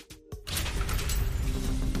approved.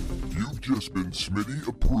 You've just been Smitty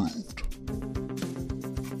approved.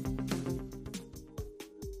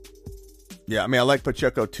 Yeah, I mean, I like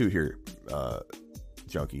Pacheco too here,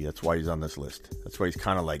 Junkie. That's why he's on this list. That's why he's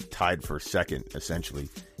kind of like tied for second, essentially.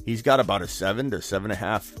 He's got about a 7 to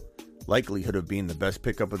 7.5 likelihood of being the best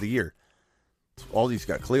pickup of the year. All these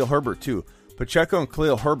got Khalil Herbert too. Pacheco and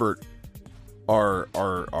Khalil Herbert are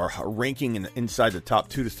ranking inside the top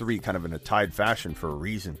 2 to 3 kind of in a tied fashion for a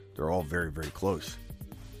reason. They're all very, very close.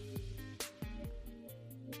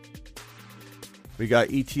 We got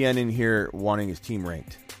ETN in here wanting his team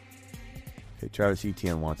ranked. Okay, Travis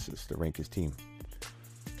Etienne wants this to rank his team.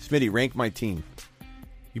 Smitty, rank my team.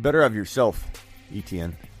 You better have yourself,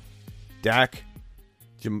 Etienne. Dak,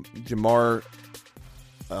 Jamar,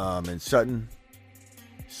 and Sutton,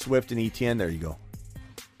 Swift, and Etienne. There you go.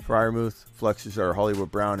 Freiermuth, flexes are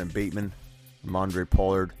Hollywood Brown and Bateman, Ramondre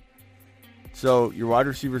Pollard. So your wide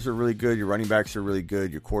receivers are really good. Your running backs are really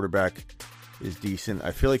good. Your quarterback is decent.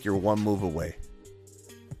 I feel like you're one move away.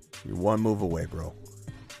 You're one move away, bro.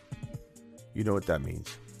 You know what that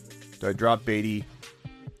means. Do I drop Beatty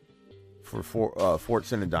for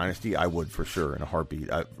Fortson and Dynasty? I would for sure in a heartbeat.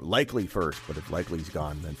 Likely first, but if Likely's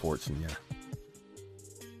gone, then Fortson, yeah.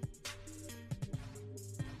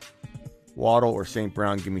 Waddle or St.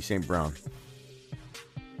 Brown? Give me St. Brown.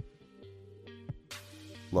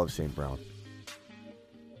 Love St. Brown.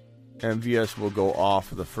 MVS will go off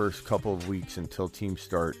the first couple of weeks until teams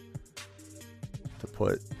start to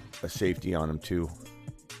put a safety on him too.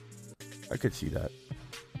 I could see that.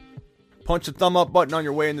 Punch the thumb up button on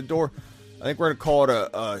your way in the door. I think we're going to call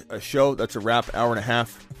it a show. That's a wrap, hour and a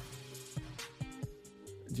half.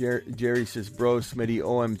 Jerry says, bro, Smitty,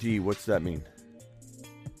 OMG. What's that mean?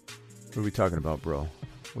 What are we talking about, bro?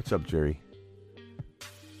 What's up, Jerry?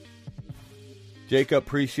 Jacob,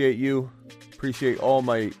 appreciate you. Appreciate all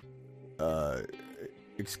my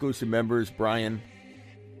exclusive members. Brian,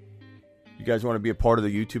 you guys want to be a part of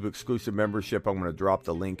the YouTube exclusive membership? I'm going to drop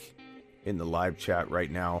the link in the live chat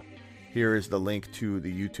right now. Here is the link to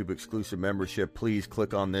the YouTube exclusive membership. Please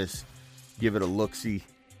click on this. Give it a look-see.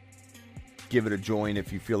 Give it a join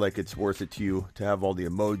if you feel like it's worth it to you to have all the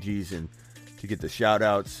emojis and to get the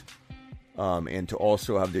shout-outs. And to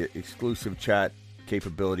also have the exclusive chat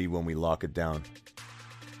capability when we lock it down.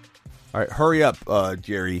 All right, hurry up,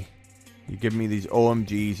 Jerry. You give me these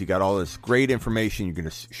OMGs. You got all this great information you're going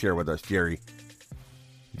to share with us, Jerry.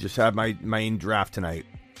 You just had my main draft tonight.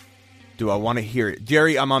 Do I want to hear it?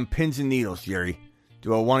 Jerry, I'm on pins and needles, Jerry.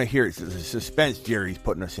 Do I want to hear it? It's the suspense Jerry's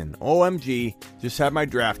putting us in. OMG, just had my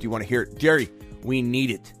draft. You want to hear it? Jerry, we need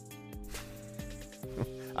it.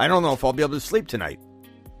 I don't know if I'll be able to sleep tonight.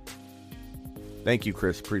 Thank you,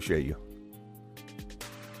 Chris. Appreciate you.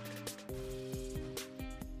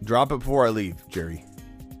 Drop it before I leave, Jerry.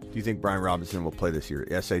 Do you think Brian Robinson will play this year?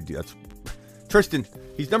 Yes, I do. That's Tristan.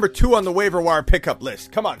 He's number 2 on the waiver wire pickup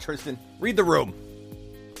list. Come on, Tristan. Read the room.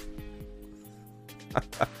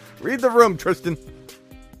 Read the room, Tristan.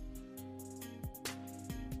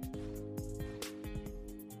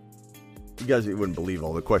 You guys wouldn't believe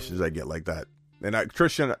all the questions I get like that. And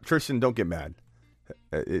Tristan, don't get mad.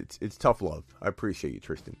 It's tough love. I appreciate you,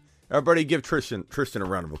 Tristan. Everybody give Tristan a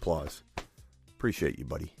round of applause. Appreciate you,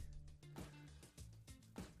 buddy.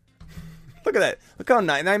 Look at that. Look how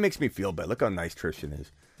nice. That makes me feel bad. Look how nice Tristan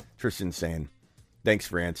is. Tristan's saying, thanks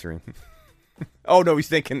for answering. Oh, no, he's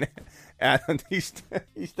thinking Adam. He's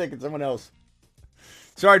thinking someone else.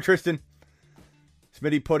 Sorry, Tristan.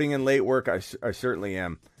 Smitty putting in late work. I certainly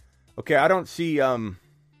am. Okay, I don't see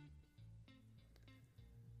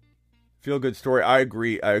feel-good story. I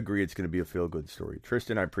agree it's going to be a feel-good story.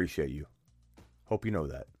 Tristan, I appreciate you. Hope you know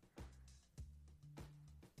that.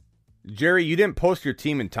 Jerry, you didn't post your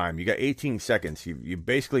team in time. You got 18 seconds. You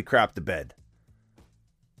basically crapped the bed.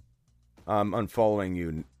 I'm unfollowing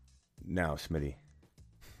you now, Smitty.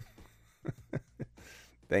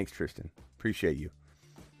 Thanks, Tristan. Appreciate you.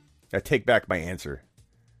 I take back my answer.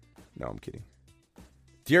 No, I'm kidding.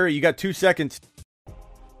 Jerry, you got 2 seconds.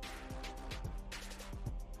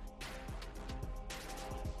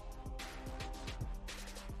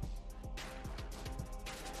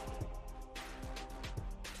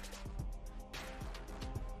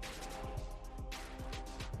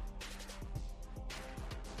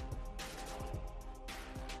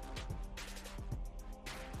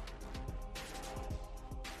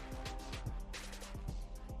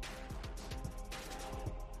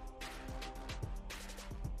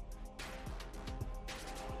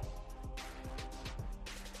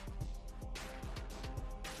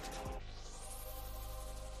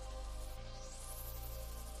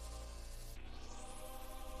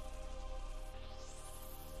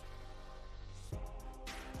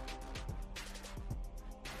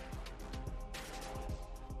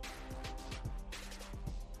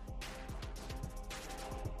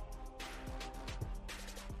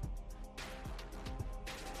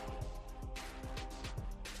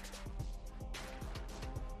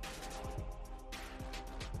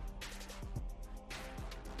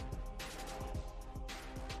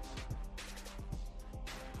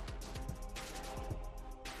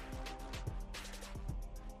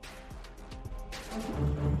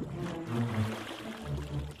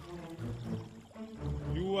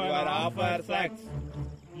 You are off for sex.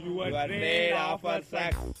 You are made off for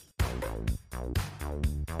sex.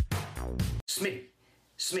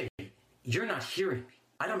 Smitty, you're not hearing me.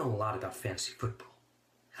 I don't know a lot about fantasy football.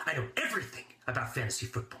 I know everything about fantasy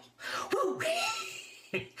football. Woo!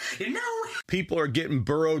 You know? People are getting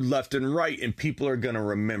burrowed left and right, and people are going to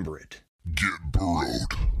remember it. Get burrowed.